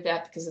to end with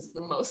that because it's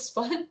the most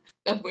fun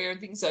of where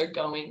things are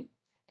going.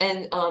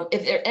 And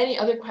if there are any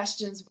other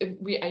questions,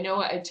 I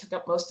know I took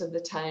up most of the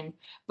time,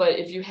 but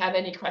if you have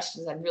any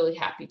questions, I'm really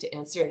happy to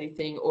answer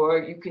anything, or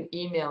you can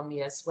email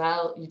me as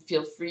well. You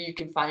feel free, you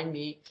can find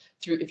me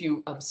through, if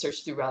you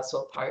search through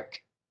Roswell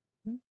Park.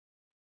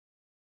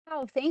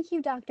 Oh, thank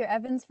you, Dr.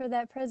 Evans, for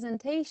that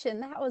presentation.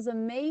 That was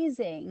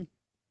amazing.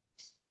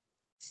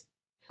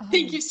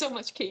 Thank you so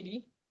much,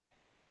 Katie.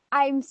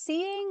 I'm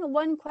seeing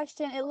one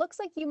question. It looks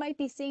like you might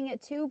be seeing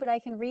it too, but I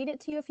can read it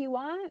to you if you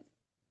want.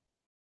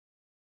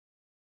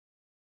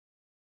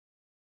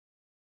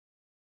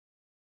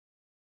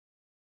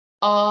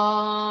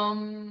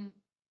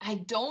 I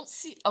don't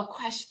see a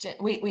question.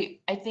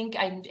 Wait, I think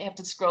I have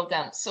to scroll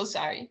down. So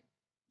sorry.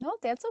 No,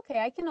 that's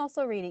okay. I can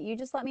also read it. You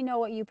just let me know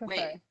what you prefer.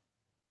 Wait.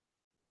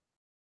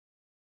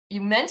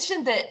 You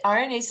mentioned that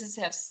RNases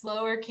have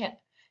slowed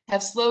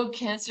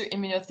cancer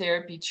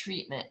immunotherapy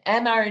treatment.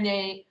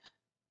 mRNA.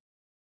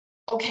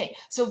 Okay,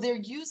 so they're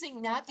using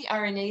not the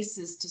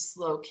RNases to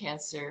slow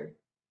cancer.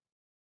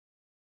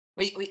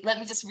 Wait, let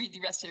me just read the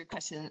rest of your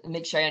question and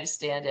make sure I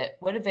understand it.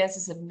 What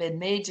advances have been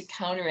made to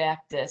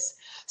counteract this?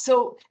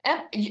 So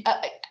I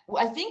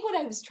think what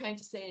I was trying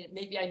to say, and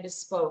maybe I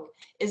misspoke,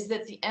 is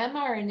that the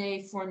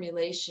mRNA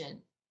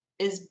formulation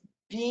is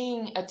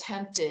being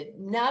attempted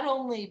not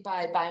only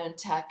by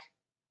BioNTech,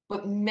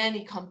 but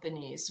many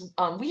companies.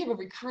 We have a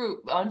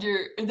recruit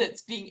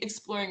that's being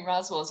exploring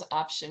Roswell's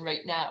option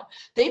right now.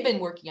 They've been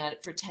working on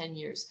it for 10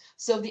 years.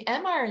 So the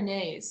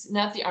mRNAs,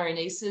 not the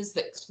RNases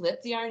that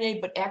clip the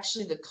RNA, but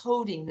actually the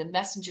coding, the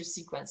messenger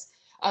sequence.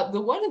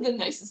 One of the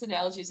nicest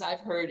analogies I've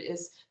heard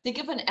is think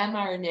of an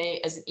mRNA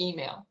as an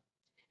email.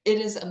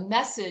 It is a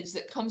message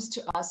that comes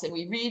to us and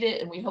we read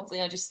it and we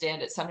hopefully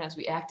understand it. Sometimes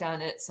we act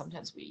on it,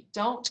 sometimes we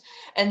don't.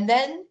 And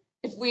then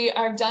if we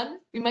are done,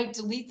 we might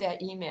delete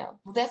that email.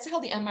 Well, that's how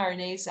the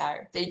mRNAs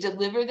are. They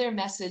deliver their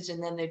message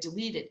and then they're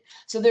deleted.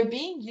 So they're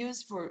being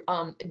used for,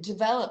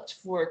 developed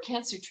for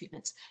cancer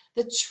treatments.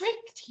 The trick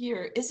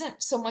here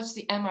isn't so much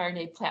the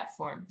mRNA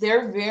platform.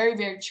 They're very,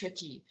 very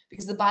tricky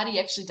because the body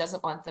actually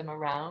doesn't want them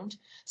around.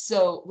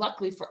 So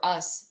luckily for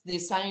us, the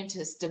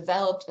scientists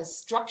developed a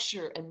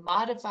structure and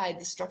modified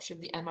the structure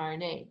of the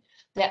mRNA.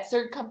 That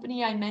third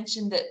company I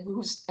mentioned that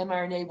whose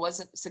mRNA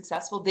wasn't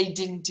successful, they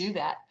didn't do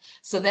that.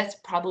 So that's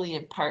probably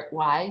in part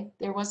why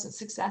there wasn't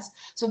success.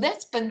 So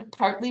that's been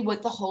partly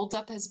what the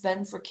holdup has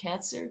been for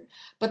cancer.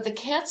 But the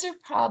cancer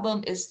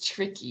problem is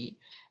tricky.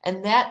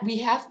 And that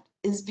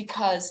is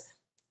because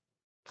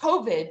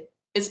COVID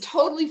is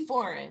totally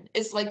foreign.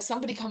 It's like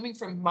somebody coming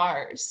from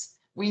Mars.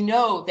 We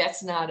know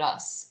that's not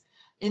us.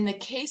 In the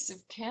case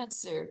of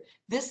cancer,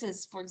 this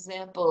is, for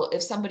example,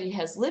 if somebody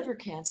has liver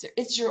cancer,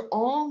 it's your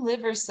own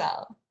liver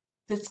cell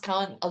that's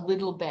gone a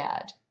little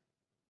bad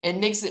and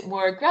makes it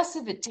more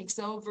aggressive. It takes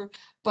over,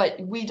 but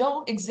we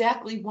don't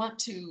exactly want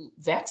to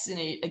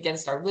vaccinate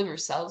against our liver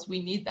cells.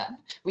 We need them.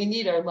 We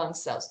need our lung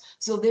cells.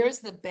 So there's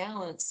the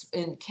balance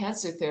in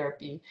cancer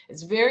therapy.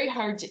 It's very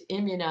hard to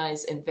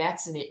immunize and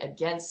vaccinate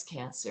against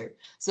cancer.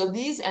 So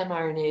these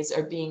mRNAs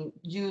are being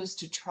used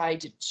to try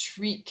to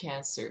treat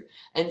cancer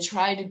and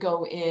try to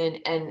go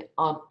in and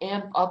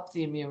amp up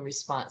the immune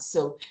response.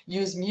 So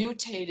use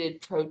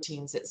mutated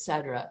proteins,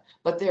 etc.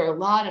 But there are a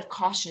lot of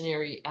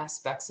cautionary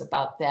aspects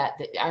about that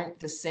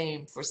aren't the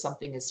same for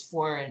something as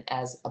foreign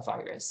as a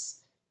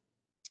virus.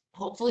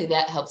 Hopefully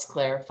that helps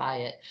clarify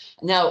it.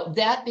 Now,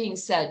 that being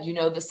said, you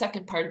know, the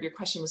second part of your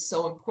question was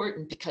so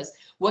important because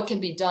what can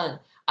be done?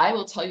 I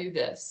will tell you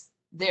this.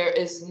 There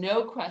is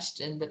no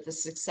question that the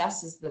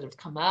successes that have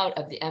come out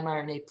of the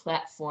mRNA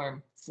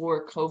platform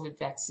for COVID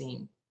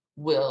vaccine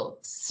will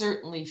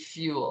certainly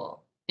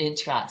fuel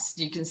interest.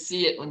 You can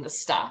see it in the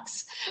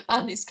stocks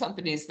on these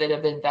companies that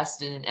have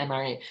invested in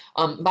mRNA.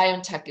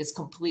 BioNTech is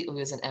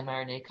completely as an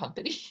mRNA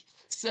company.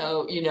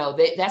 So, you know,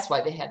 that's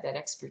why they had that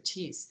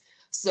expertise.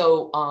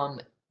 So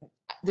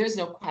there's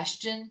no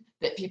question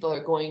that people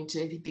are going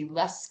to be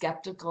less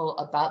skeptical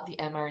about the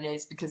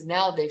mRNAs because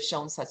now they've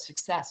shown such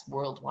success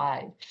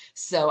worldwide.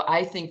 So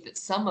I think that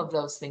some of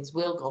those things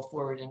will go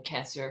forward in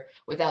cancer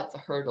without the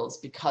hurdles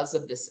because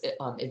of this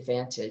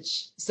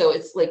advantage. So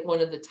it's like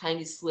one of the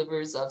tiny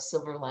slivers of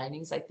silver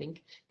linings, I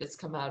think, that's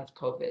come out of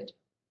COVID.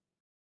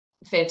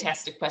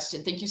 Fantastic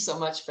question. Thank you so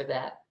much for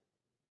that.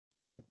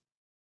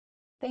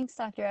 Thanks,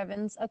 Dr.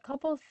 Evans. A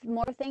couple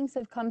more things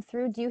have come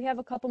through. Do you have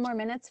a couple more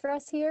minutes for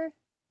us here?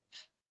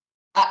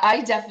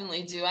 I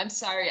definitely do. I'm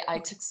sorry I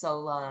took so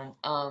long.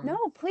 No,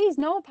 please,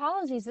 no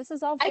apologies. This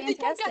is all I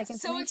think I fantastic got so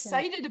information.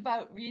 excited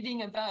about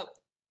reading about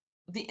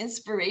the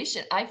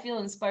inspiration. I feel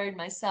inspired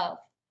myself.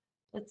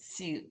 Let's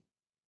see.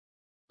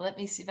 Let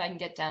me see if I can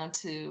get down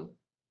to.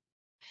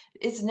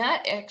 It's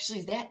not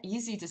actually that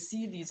easy to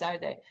see these, are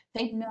they?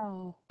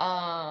 No.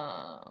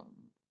 Um,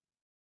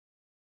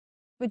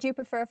 Would you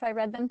prefer if I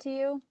read them to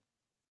you?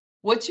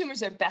 what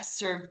tumors are best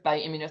served by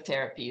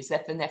immunotherapy? Is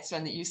that the next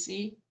one that you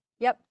see?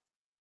 Yep.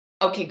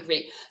 Okay,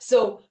 great.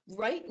 So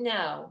right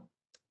now,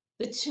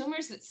 the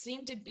tumors that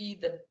seem to be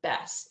the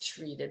best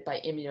treated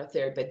by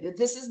immunotherapy,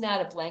 this is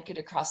not a blanket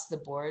across the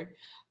board,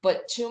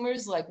 but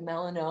tumors like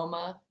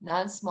melanoma,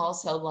 non-small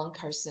cell lung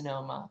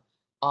carcinoma,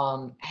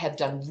 have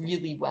done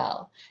really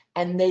well.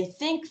 And they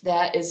think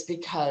that is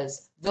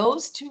because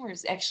those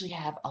tumors actually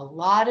have a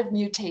lot of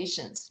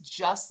mutations,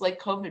 just like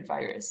COVID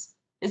virus.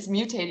 It's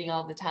mutating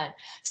all the time.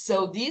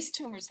 So these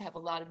tumors have a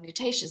lot of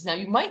mutations. Now,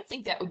 you might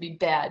think that would be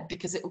bad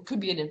because it could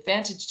be an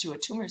advantage to a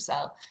tumor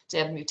cell to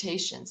have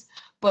mutations.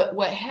 But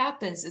what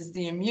happens is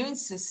the immune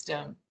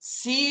system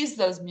sees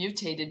those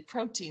mutated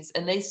proteins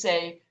and they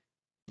say,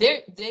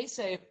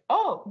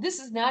 oh, this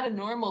is not a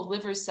normal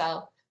liver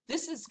cell.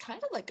 This is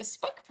kind of like a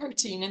spike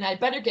protein and I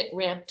better get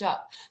ramped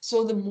up.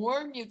 So the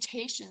more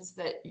mutations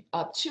that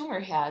a tumor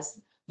has,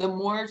 the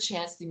more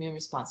chance the immune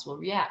response will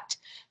react.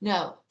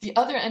 Now, the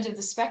other end of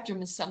the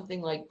spectrum is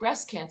something like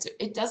breast cancer.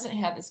 It doesn't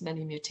have as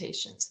many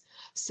mutations.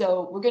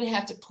 So we're going to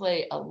have to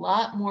play a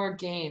lot more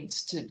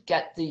games to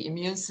get the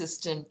immune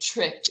system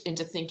tricked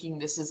into thinking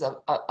this is a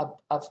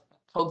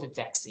COVID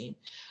vaccine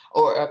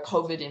or a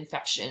COVID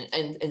infection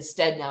and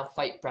instead now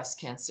fight breast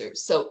cancer.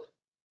 So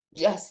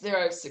yes, there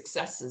are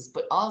successes,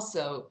 but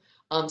also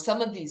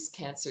Some of these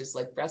cancers,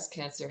 like breast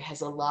cancer,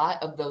 has a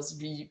lot of those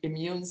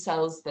immune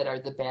cells that are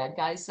the bad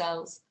guy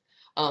cells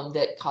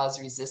that cause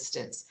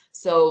resistance.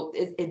 So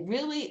it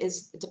really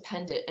is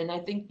dependent. And I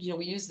think,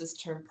 we use this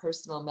term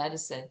personal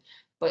medicine,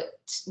 but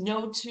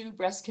no two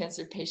breast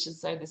cancer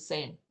patients are the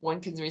same. One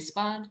can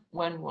respond,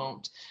 one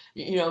won't.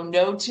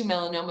 No two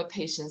melanoma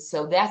patients.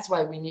 So that's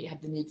why we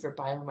have the need for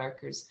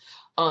biomarkers.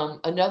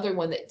 Another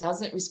one that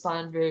doesn't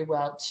respond very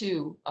well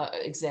to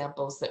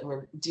examples that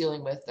we're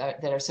dealing with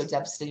that are so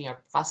devastating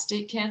are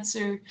prostate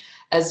cancer,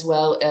 as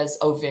well as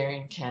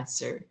ovarian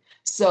cancer.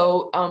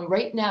 So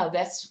right now,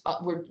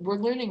 we're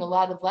learning a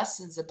lot of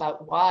lessons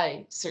about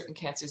why certain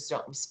cancers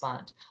don't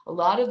respond. A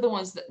lot of the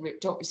ones that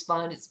don't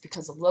respond, it's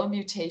because of low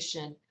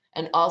mutation,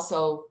 and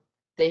also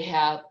they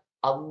have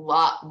a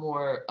lot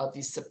more of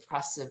these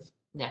suppressive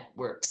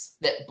networks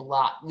that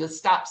block the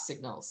stop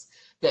signals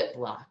that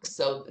block.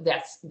 So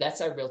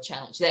that's our real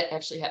challenge. That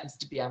actually happens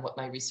to be on what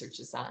my research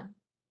is on.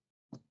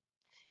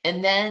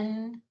 And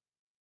then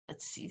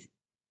let's see.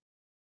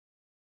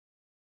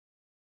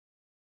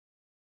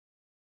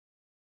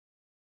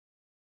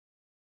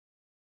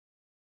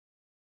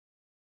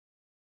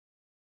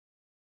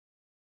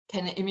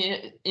 Can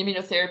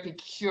immunotherapy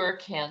cure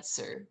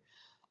cancer?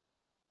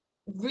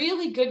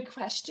 Really good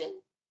question.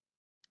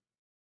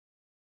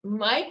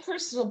 My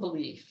personal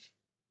belief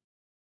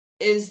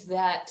is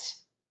that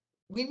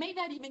we may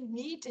not even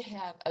need to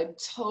have a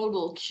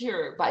total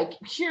cure. By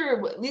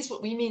cure, at least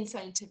what we mean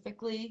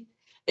scientifically,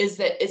 is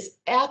that it's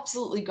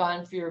absolutely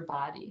gone for your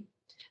body.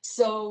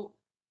 So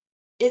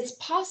it's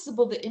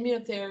possible that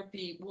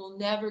immunotherapy will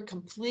never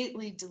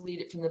completely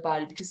delete it from the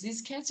body, because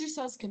these cancer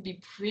cells can be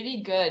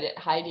pretty good at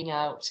hiding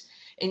out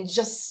in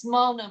just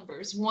small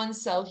numbers, one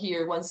cell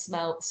here, one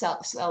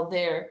cell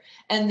there.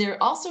 And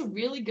they're also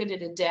really good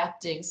at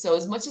adapting. So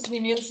as much as the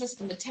immune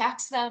system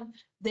attacks them,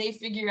 they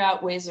figure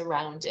out ways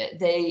around it.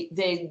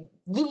 They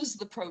lose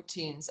the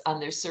proteins on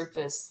their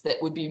surface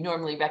that would be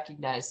normally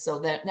recognized, so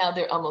that now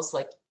they're almost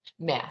like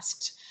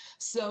masked.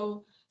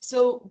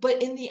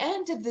 But in the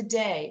end of the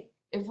day,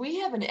 if we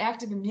have an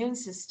active immune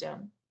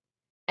system,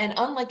 and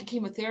unlike a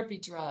chemotherapy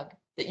drug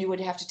that you would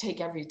have to take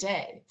every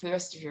day for the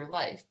rest of your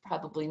life,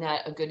 probably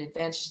not a good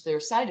advantage. There are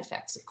side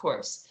effects, of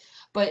course.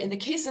 But in the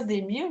case of the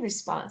immune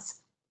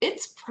response,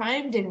 it's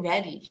primed and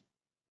ready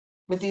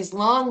with these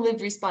long-lived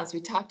response.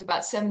 We talked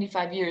about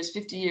 75 years,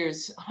 50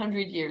 years,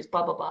 100 years,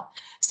 blah, blah, blah.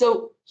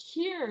 So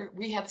here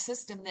we have a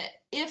system that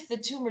if the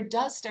tumor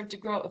does start to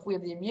grow, if we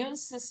have the immune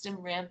system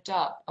ramped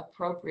up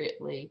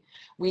appropriately,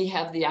 we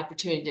have the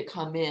opportunity to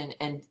come in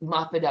and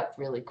mop it up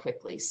really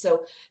quickly.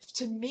 So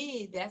to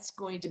me, that's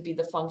going to be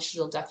the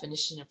functional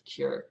definition of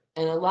cure.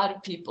 And a lot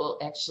of people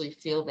actually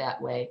feel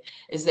that way,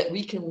 is that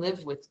we can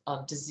live with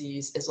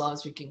disease as long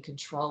as we can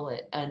control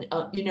it. And,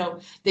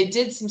 they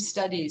did some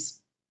studies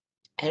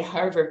at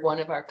Harvard. One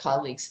of our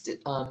colleagues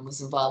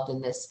was involved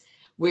in this,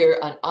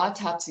 where on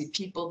autopsy,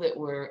 people that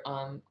were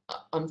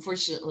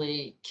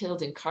unfortunately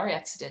killed in car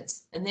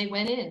accidents, and they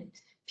went in,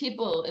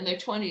 people in their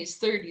 20s,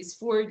 30s,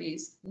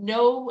 40s,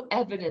 no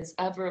evidence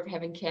ever of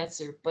having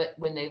cancer, but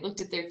when they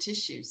looked at their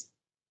tissues,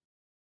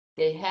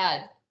 they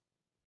had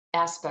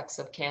aspects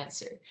of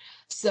cancer.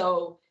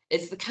 So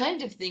it's the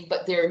kind of thing,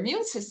 but their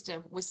immune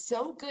system was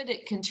so good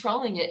at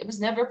controlling it, it was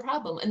never a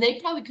problem. And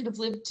they probably could have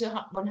lived to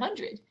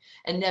 100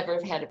 and never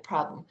have had a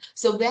problem.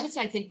 So that's,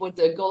 I think, what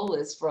the goal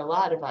is for a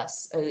lot of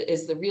us,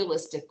 is the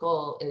realistic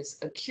goal, is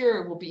a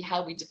cure will be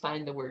how we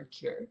define the word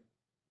cure.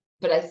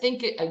 But I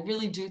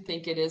really do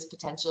think it is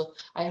potential.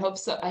 I hope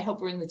so. I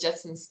hope we're in the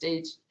Jetson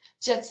stage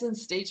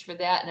for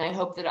that. And I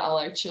hope that all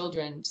our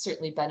children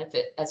certainly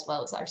benefit as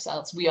well as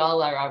ourselves. We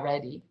all are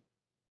already.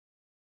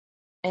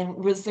 And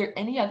was there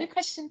any other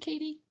question,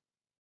 Katie?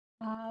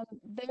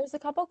 There's a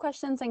couple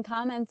questions and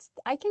comments.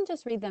 I can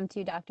just read them to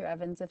you, Dr.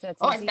 Evans, if that's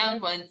Oh, I easier.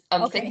 found one.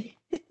 Okay.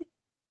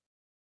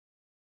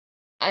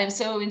 I'm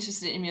so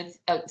interested in you.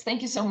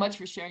 Thank you so much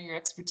for sharing your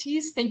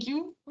expertise. Thank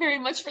you very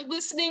much for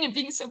listening and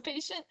being so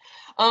patient.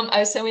 I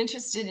was so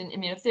interested in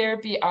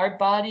immunotherapy. Our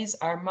bodies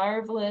are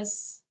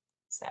marvelous.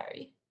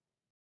 Sorry.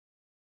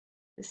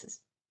 This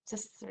is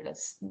just sort of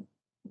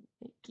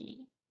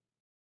sneaky.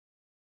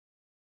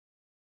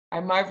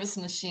 Are marvelous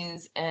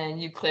machines,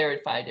 and you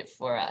clarified it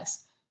for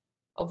us.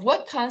 Of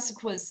what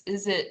consequence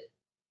is it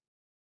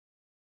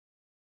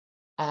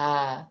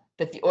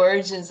that the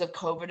origins of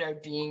COVID are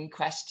being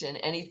questioned?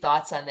 Any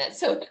thoughts on that?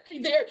 So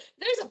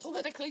there's a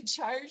politically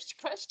charged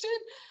question.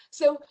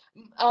 So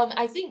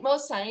I think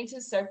most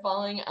scientists are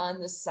falling on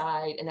the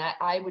side, and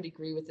I would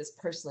agree with this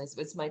personally,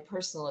 so it's my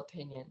personal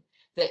opinion,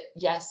 that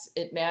yes,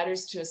 it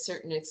matters to a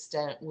certain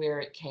extent where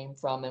it came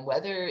from, and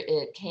whether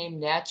it came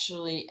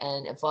naturally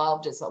and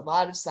evolved, as a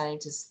lot of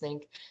scientists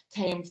think,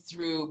 came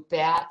through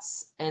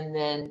bats and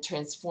then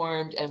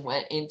transformed and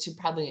went into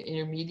probably an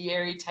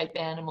intermediary type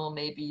animal,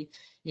 maybe,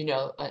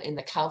 in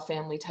the cow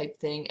family type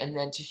thing, and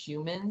then to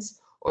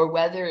humans, or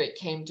whether it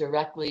came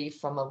directly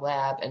from a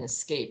lab and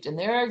escaped. And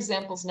there are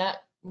examples, they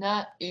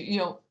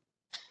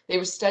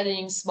were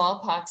studying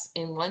smallpox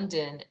in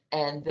London,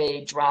 and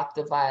they dropped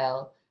the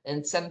vial,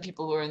 and 7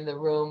 people were in the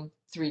room,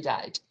 3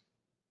 died.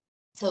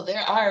 So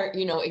there are,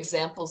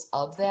 examples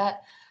of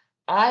that.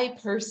 I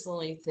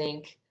personally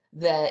think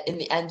that in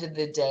the end of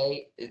the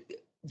day,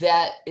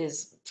 that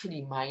is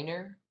pretty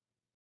minor.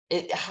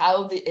 It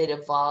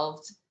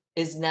evolved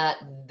is not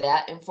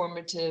that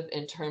informative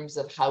in terms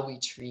of how we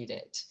treat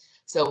it.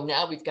 So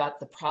now we've got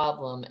the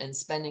problem and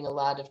spending a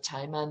lot of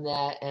time on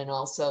that, and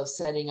also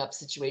setting up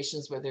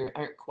situations where there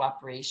aren't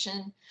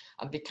cooperation,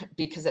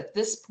 because at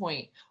this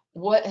point,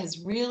 what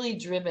has really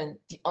driven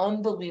the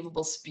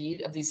unbelievable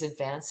speed of these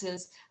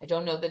advances, I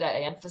don't know that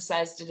I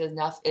emphasized it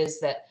enough, is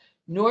that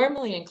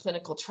normally in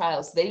clinical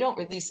trials, they don't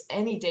release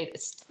any data.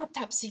 It's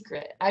top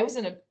secret. I was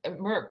in a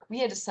Merck. We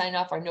had to sign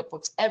off our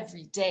notebooks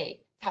every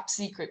day, top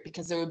secret,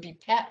 because there would be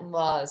patent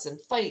laws and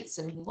fights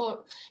and,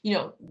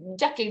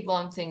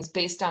 decade-long things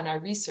based on our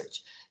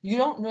research. You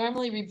don't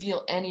normally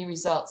reveal any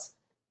results.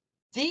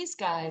 These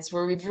guys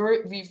were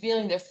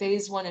revealing their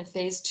phase 1 and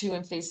phase 2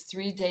 and phase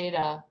 3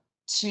 data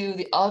to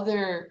the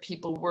other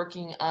people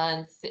working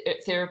on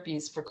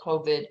therapies for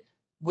COVID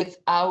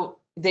without,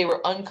 they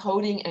were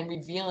uncoding and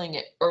revealing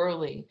it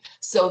early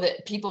so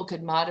that people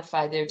could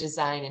modify their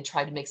design and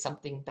try to make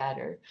something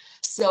better.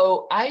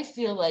 So I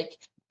feel like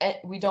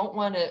we don't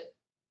want to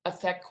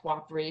affect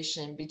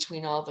cooperation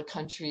between all the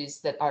countries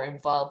that are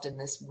involved in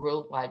this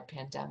worldwide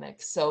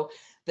pandemic. So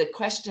the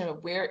question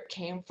of where it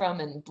came from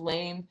and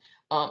blame,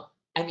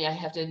 I mean, I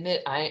have to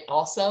admit, I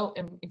also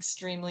am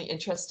extremely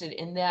interested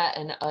in that,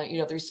 and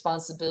the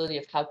responsibility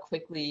of how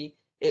quickly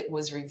it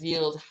was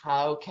revealed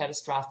how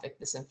catastrophic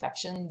this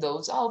infection.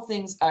 Those all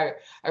things are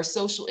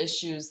social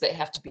issues that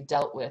have to be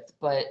dealt with,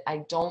 but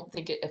I don't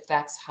think it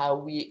affects how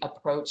we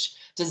approach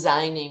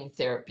designing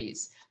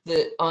therapies.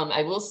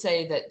 I will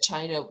say that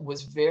China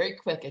was very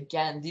quick.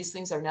 Again, these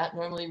things are not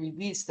normally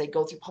released. They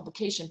go through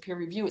publication, peer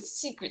review. It's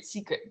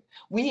secret.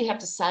 We have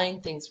to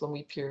sign things when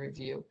we peer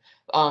review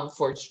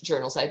for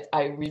journals.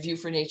 I review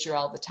for Nature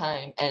all the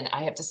time, and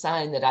I have to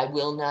sign that I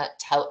will not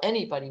tell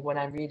anybody what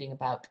I'm reading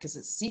about because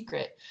it's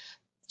secret.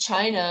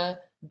 China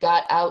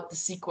got out the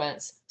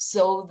sequence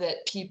so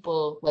that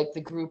people like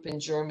the group in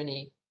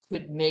Germany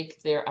could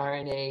make their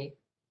RNA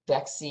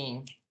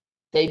vaccine.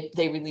 They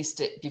released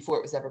it before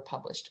it was ever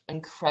published.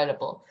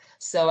 Incredible.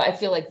 So I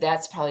feel like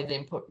that's probably the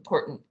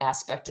important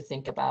aspect to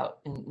think about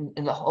in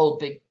the whole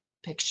big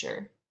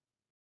picture.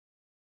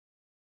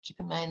 Keep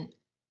in mind,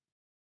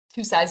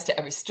 two sides to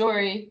every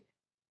story.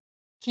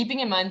 Keeping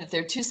in mind that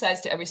there are two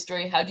sides to every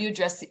story, how do you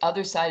address the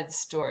other side of the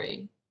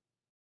story?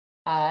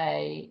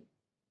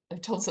 I've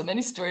told so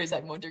many stories,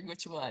 I'm wondering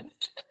which one.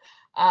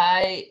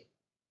 I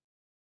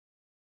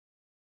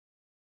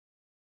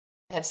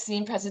have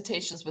seen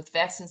presentations with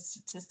vaccine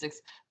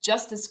statistics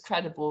just as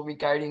credible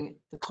regarding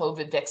the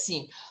COVID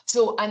vaccine.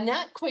 So I'm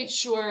not quite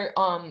sure.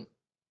 I'm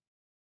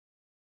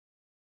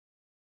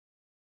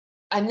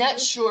not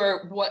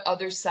sure what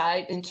other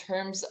side in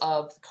terms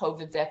of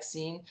COVID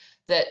vaccine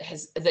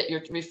that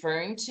you're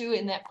referring to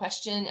in that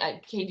question.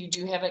 Katie, do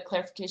you have a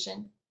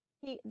clarification?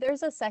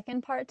 There's a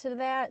second part to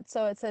that.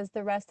 So it says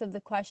the rest of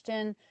the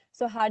question.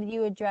 So how do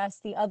you address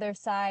the other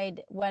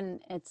side when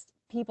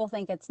people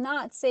think it's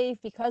not safe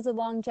because of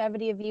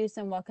longevity of use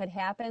and what could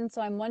happen?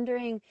 So I'm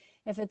wondering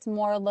if it's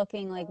more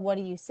looking like, what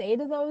do you say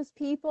to those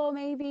people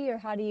maybe, or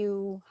how do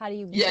you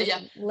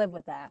Yeah. live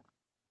with that?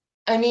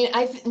 I mean,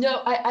 I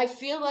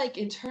feel like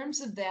in terms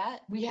of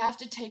that, we have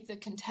to take the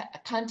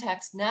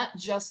context not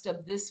just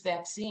of this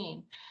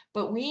vaccine,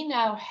 but we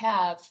now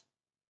have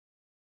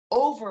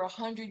over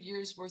 100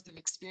 years worth of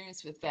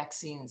experience with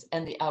vaccines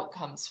and the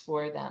outcomes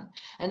for them.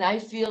 And I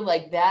feel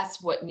like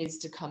that's what needs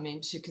to come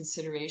into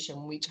consideration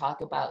when we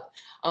talk about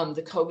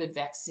the COVID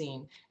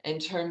vaccine in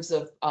terms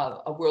of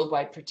a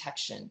worldwide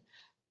protection.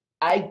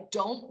 I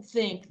don't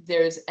think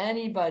there's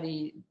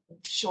anybody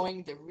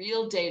showing the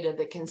real data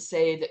that can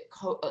say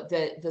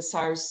that the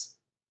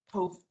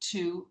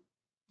SARS-CoV-2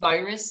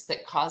 virus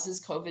that causes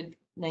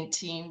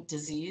COVID-19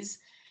 disease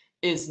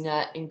is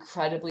not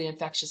incredibly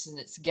infectious, and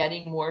it's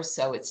getting more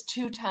so. It's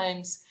 2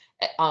 times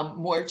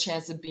more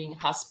chance of being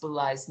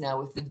hospitalized now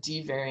with the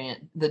D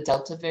variant, the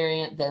Delta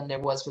variant, than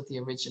there was with the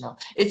original.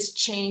 It's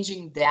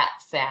changing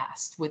that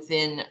fast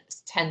within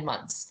 10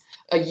 months,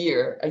 a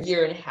year and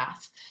a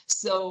half.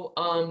 So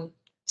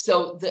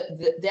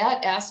that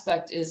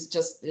aspect is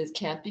just, it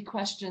can't be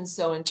questioned.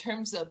 So in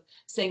terms of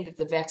saying that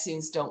the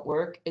vaccines don't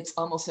work, it's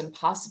almost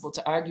impossible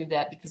to argue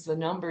that because the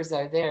numbers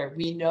are there.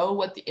 We know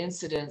what the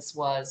incidence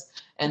was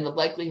and the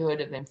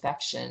likelihood of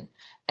infection.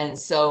 And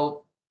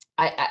so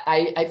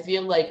I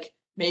feel like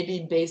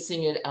maybe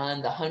basing it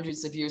on the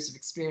hundreds of years of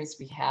experience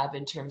we have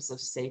in terms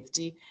of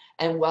safety.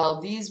 And while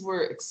these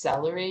were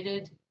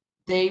accelerated,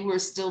 they were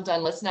still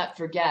done. Let's not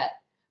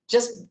forget,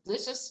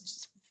 let's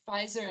just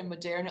Pfizer and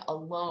Moderna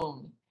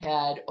alone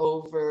had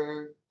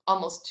over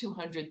almost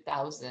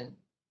 200,000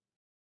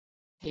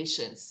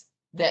 patients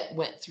that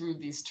went through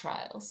these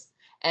trials.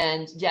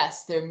 And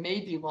yes, there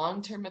may be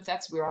long-term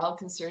effects. We're all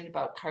concerned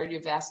about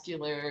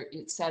cardiovascular,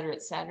 et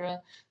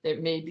cetera.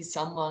 There may be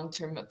some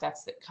long-term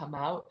effects that come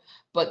out,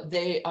 but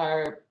they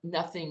are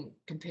nothing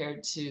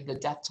compared to the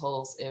death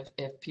tolls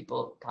if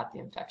people got the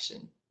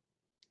infection.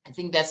 I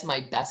think that's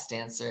my best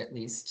answer, at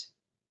least.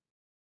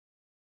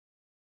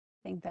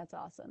 I think that's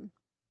awesome.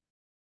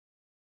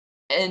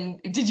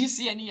 And did you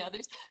see any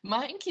others?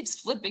 Mine keeps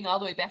flipping all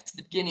the way back to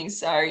the beginning.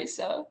 Sorry.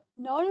 So,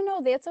 No, no,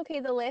 no, that's okay.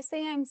 The last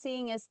thing I'm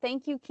seeing is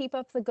thank you, keep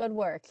up the good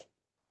work.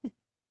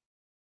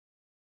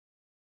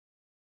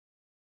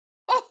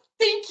 oh,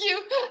 thank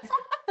you.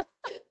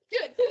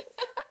 Good.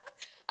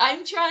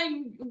 I'm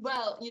trying,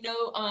 well,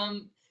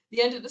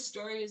 the end of the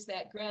story is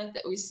that grant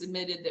that we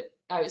submitted that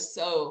I was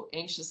so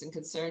anxious and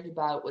concerned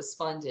about was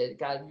funded,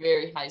 got a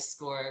very high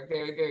score,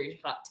 very,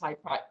 very high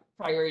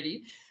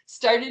priority.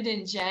 Started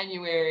in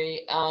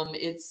January.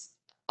 It's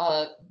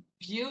a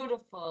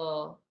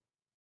beautiful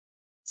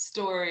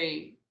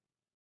story,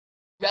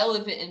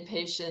 relevant in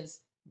patients,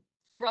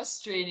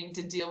 frustrating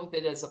to deal with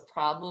it as a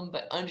problem,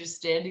 but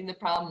understanding the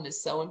problem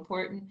is so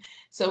important.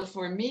 So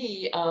for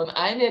me, I'm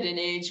at an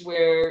age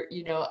where,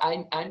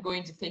 I'm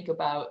going to think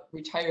about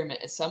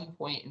retirement at some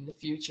point in the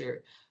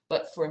future.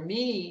 But for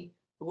me,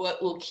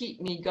 what will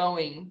keep me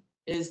going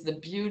is the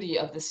beauty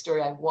of the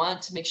story. I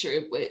want to make sure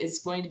it's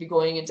going to be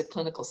going into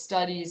clinical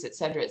studies, et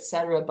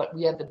cetera, but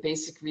we have the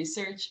basic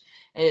research.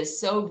 And it's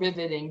so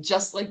riveting,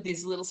 just like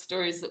these little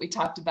stories that we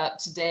talked about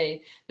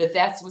today,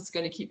 that's what's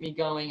going to keep me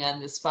going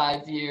on this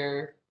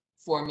 5-year,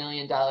 $4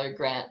 million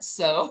grant.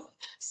 So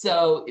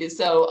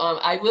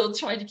I will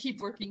try to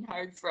keep working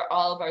hard for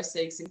all of our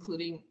sakes,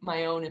 including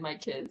my own and my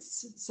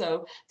kids.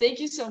 So thank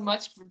you so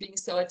much for being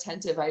so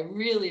attentive. I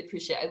really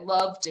appreciate it. I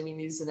love doing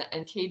these,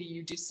 and Katie,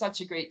 you do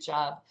such a great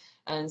job.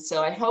 And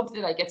so I hope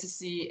that I get to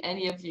see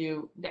any of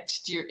you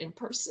next year in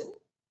person.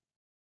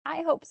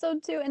 I hope so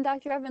too. And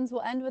Dr. Evans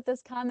will end with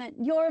this comment.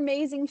 You're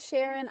amazing,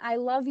 Sharon. I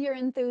love your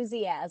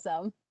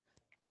enthusiasm.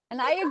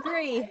 And I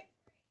agree.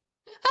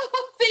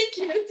 Oh, thank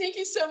you. Thank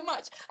you so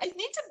much. I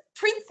need to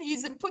print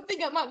these and put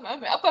them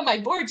up on my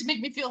board to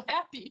make me feel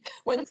happy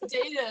when the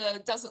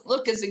data doesn't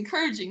look as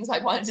encouraging as I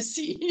wanted to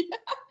see.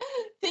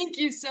 Thank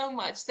you so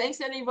much.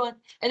 Thanks, anyone.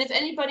 And if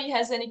anybody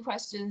has any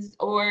questions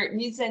or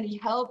needs any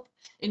help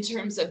in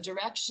terms of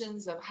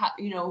directions of how,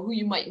 who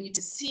you might need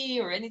to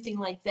see or anything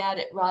like that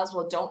at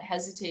Roswell, don't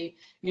hesitate.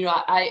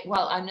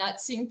 While I'm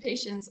not seeing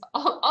patients,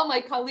 all my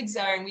colleagues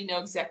are, and we know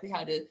exactly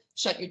how to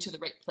shut you to the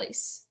right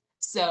place.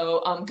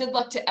 So good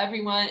luck to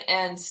everyone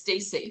and stay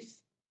safe.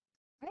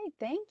 All right,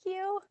 thank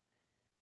you.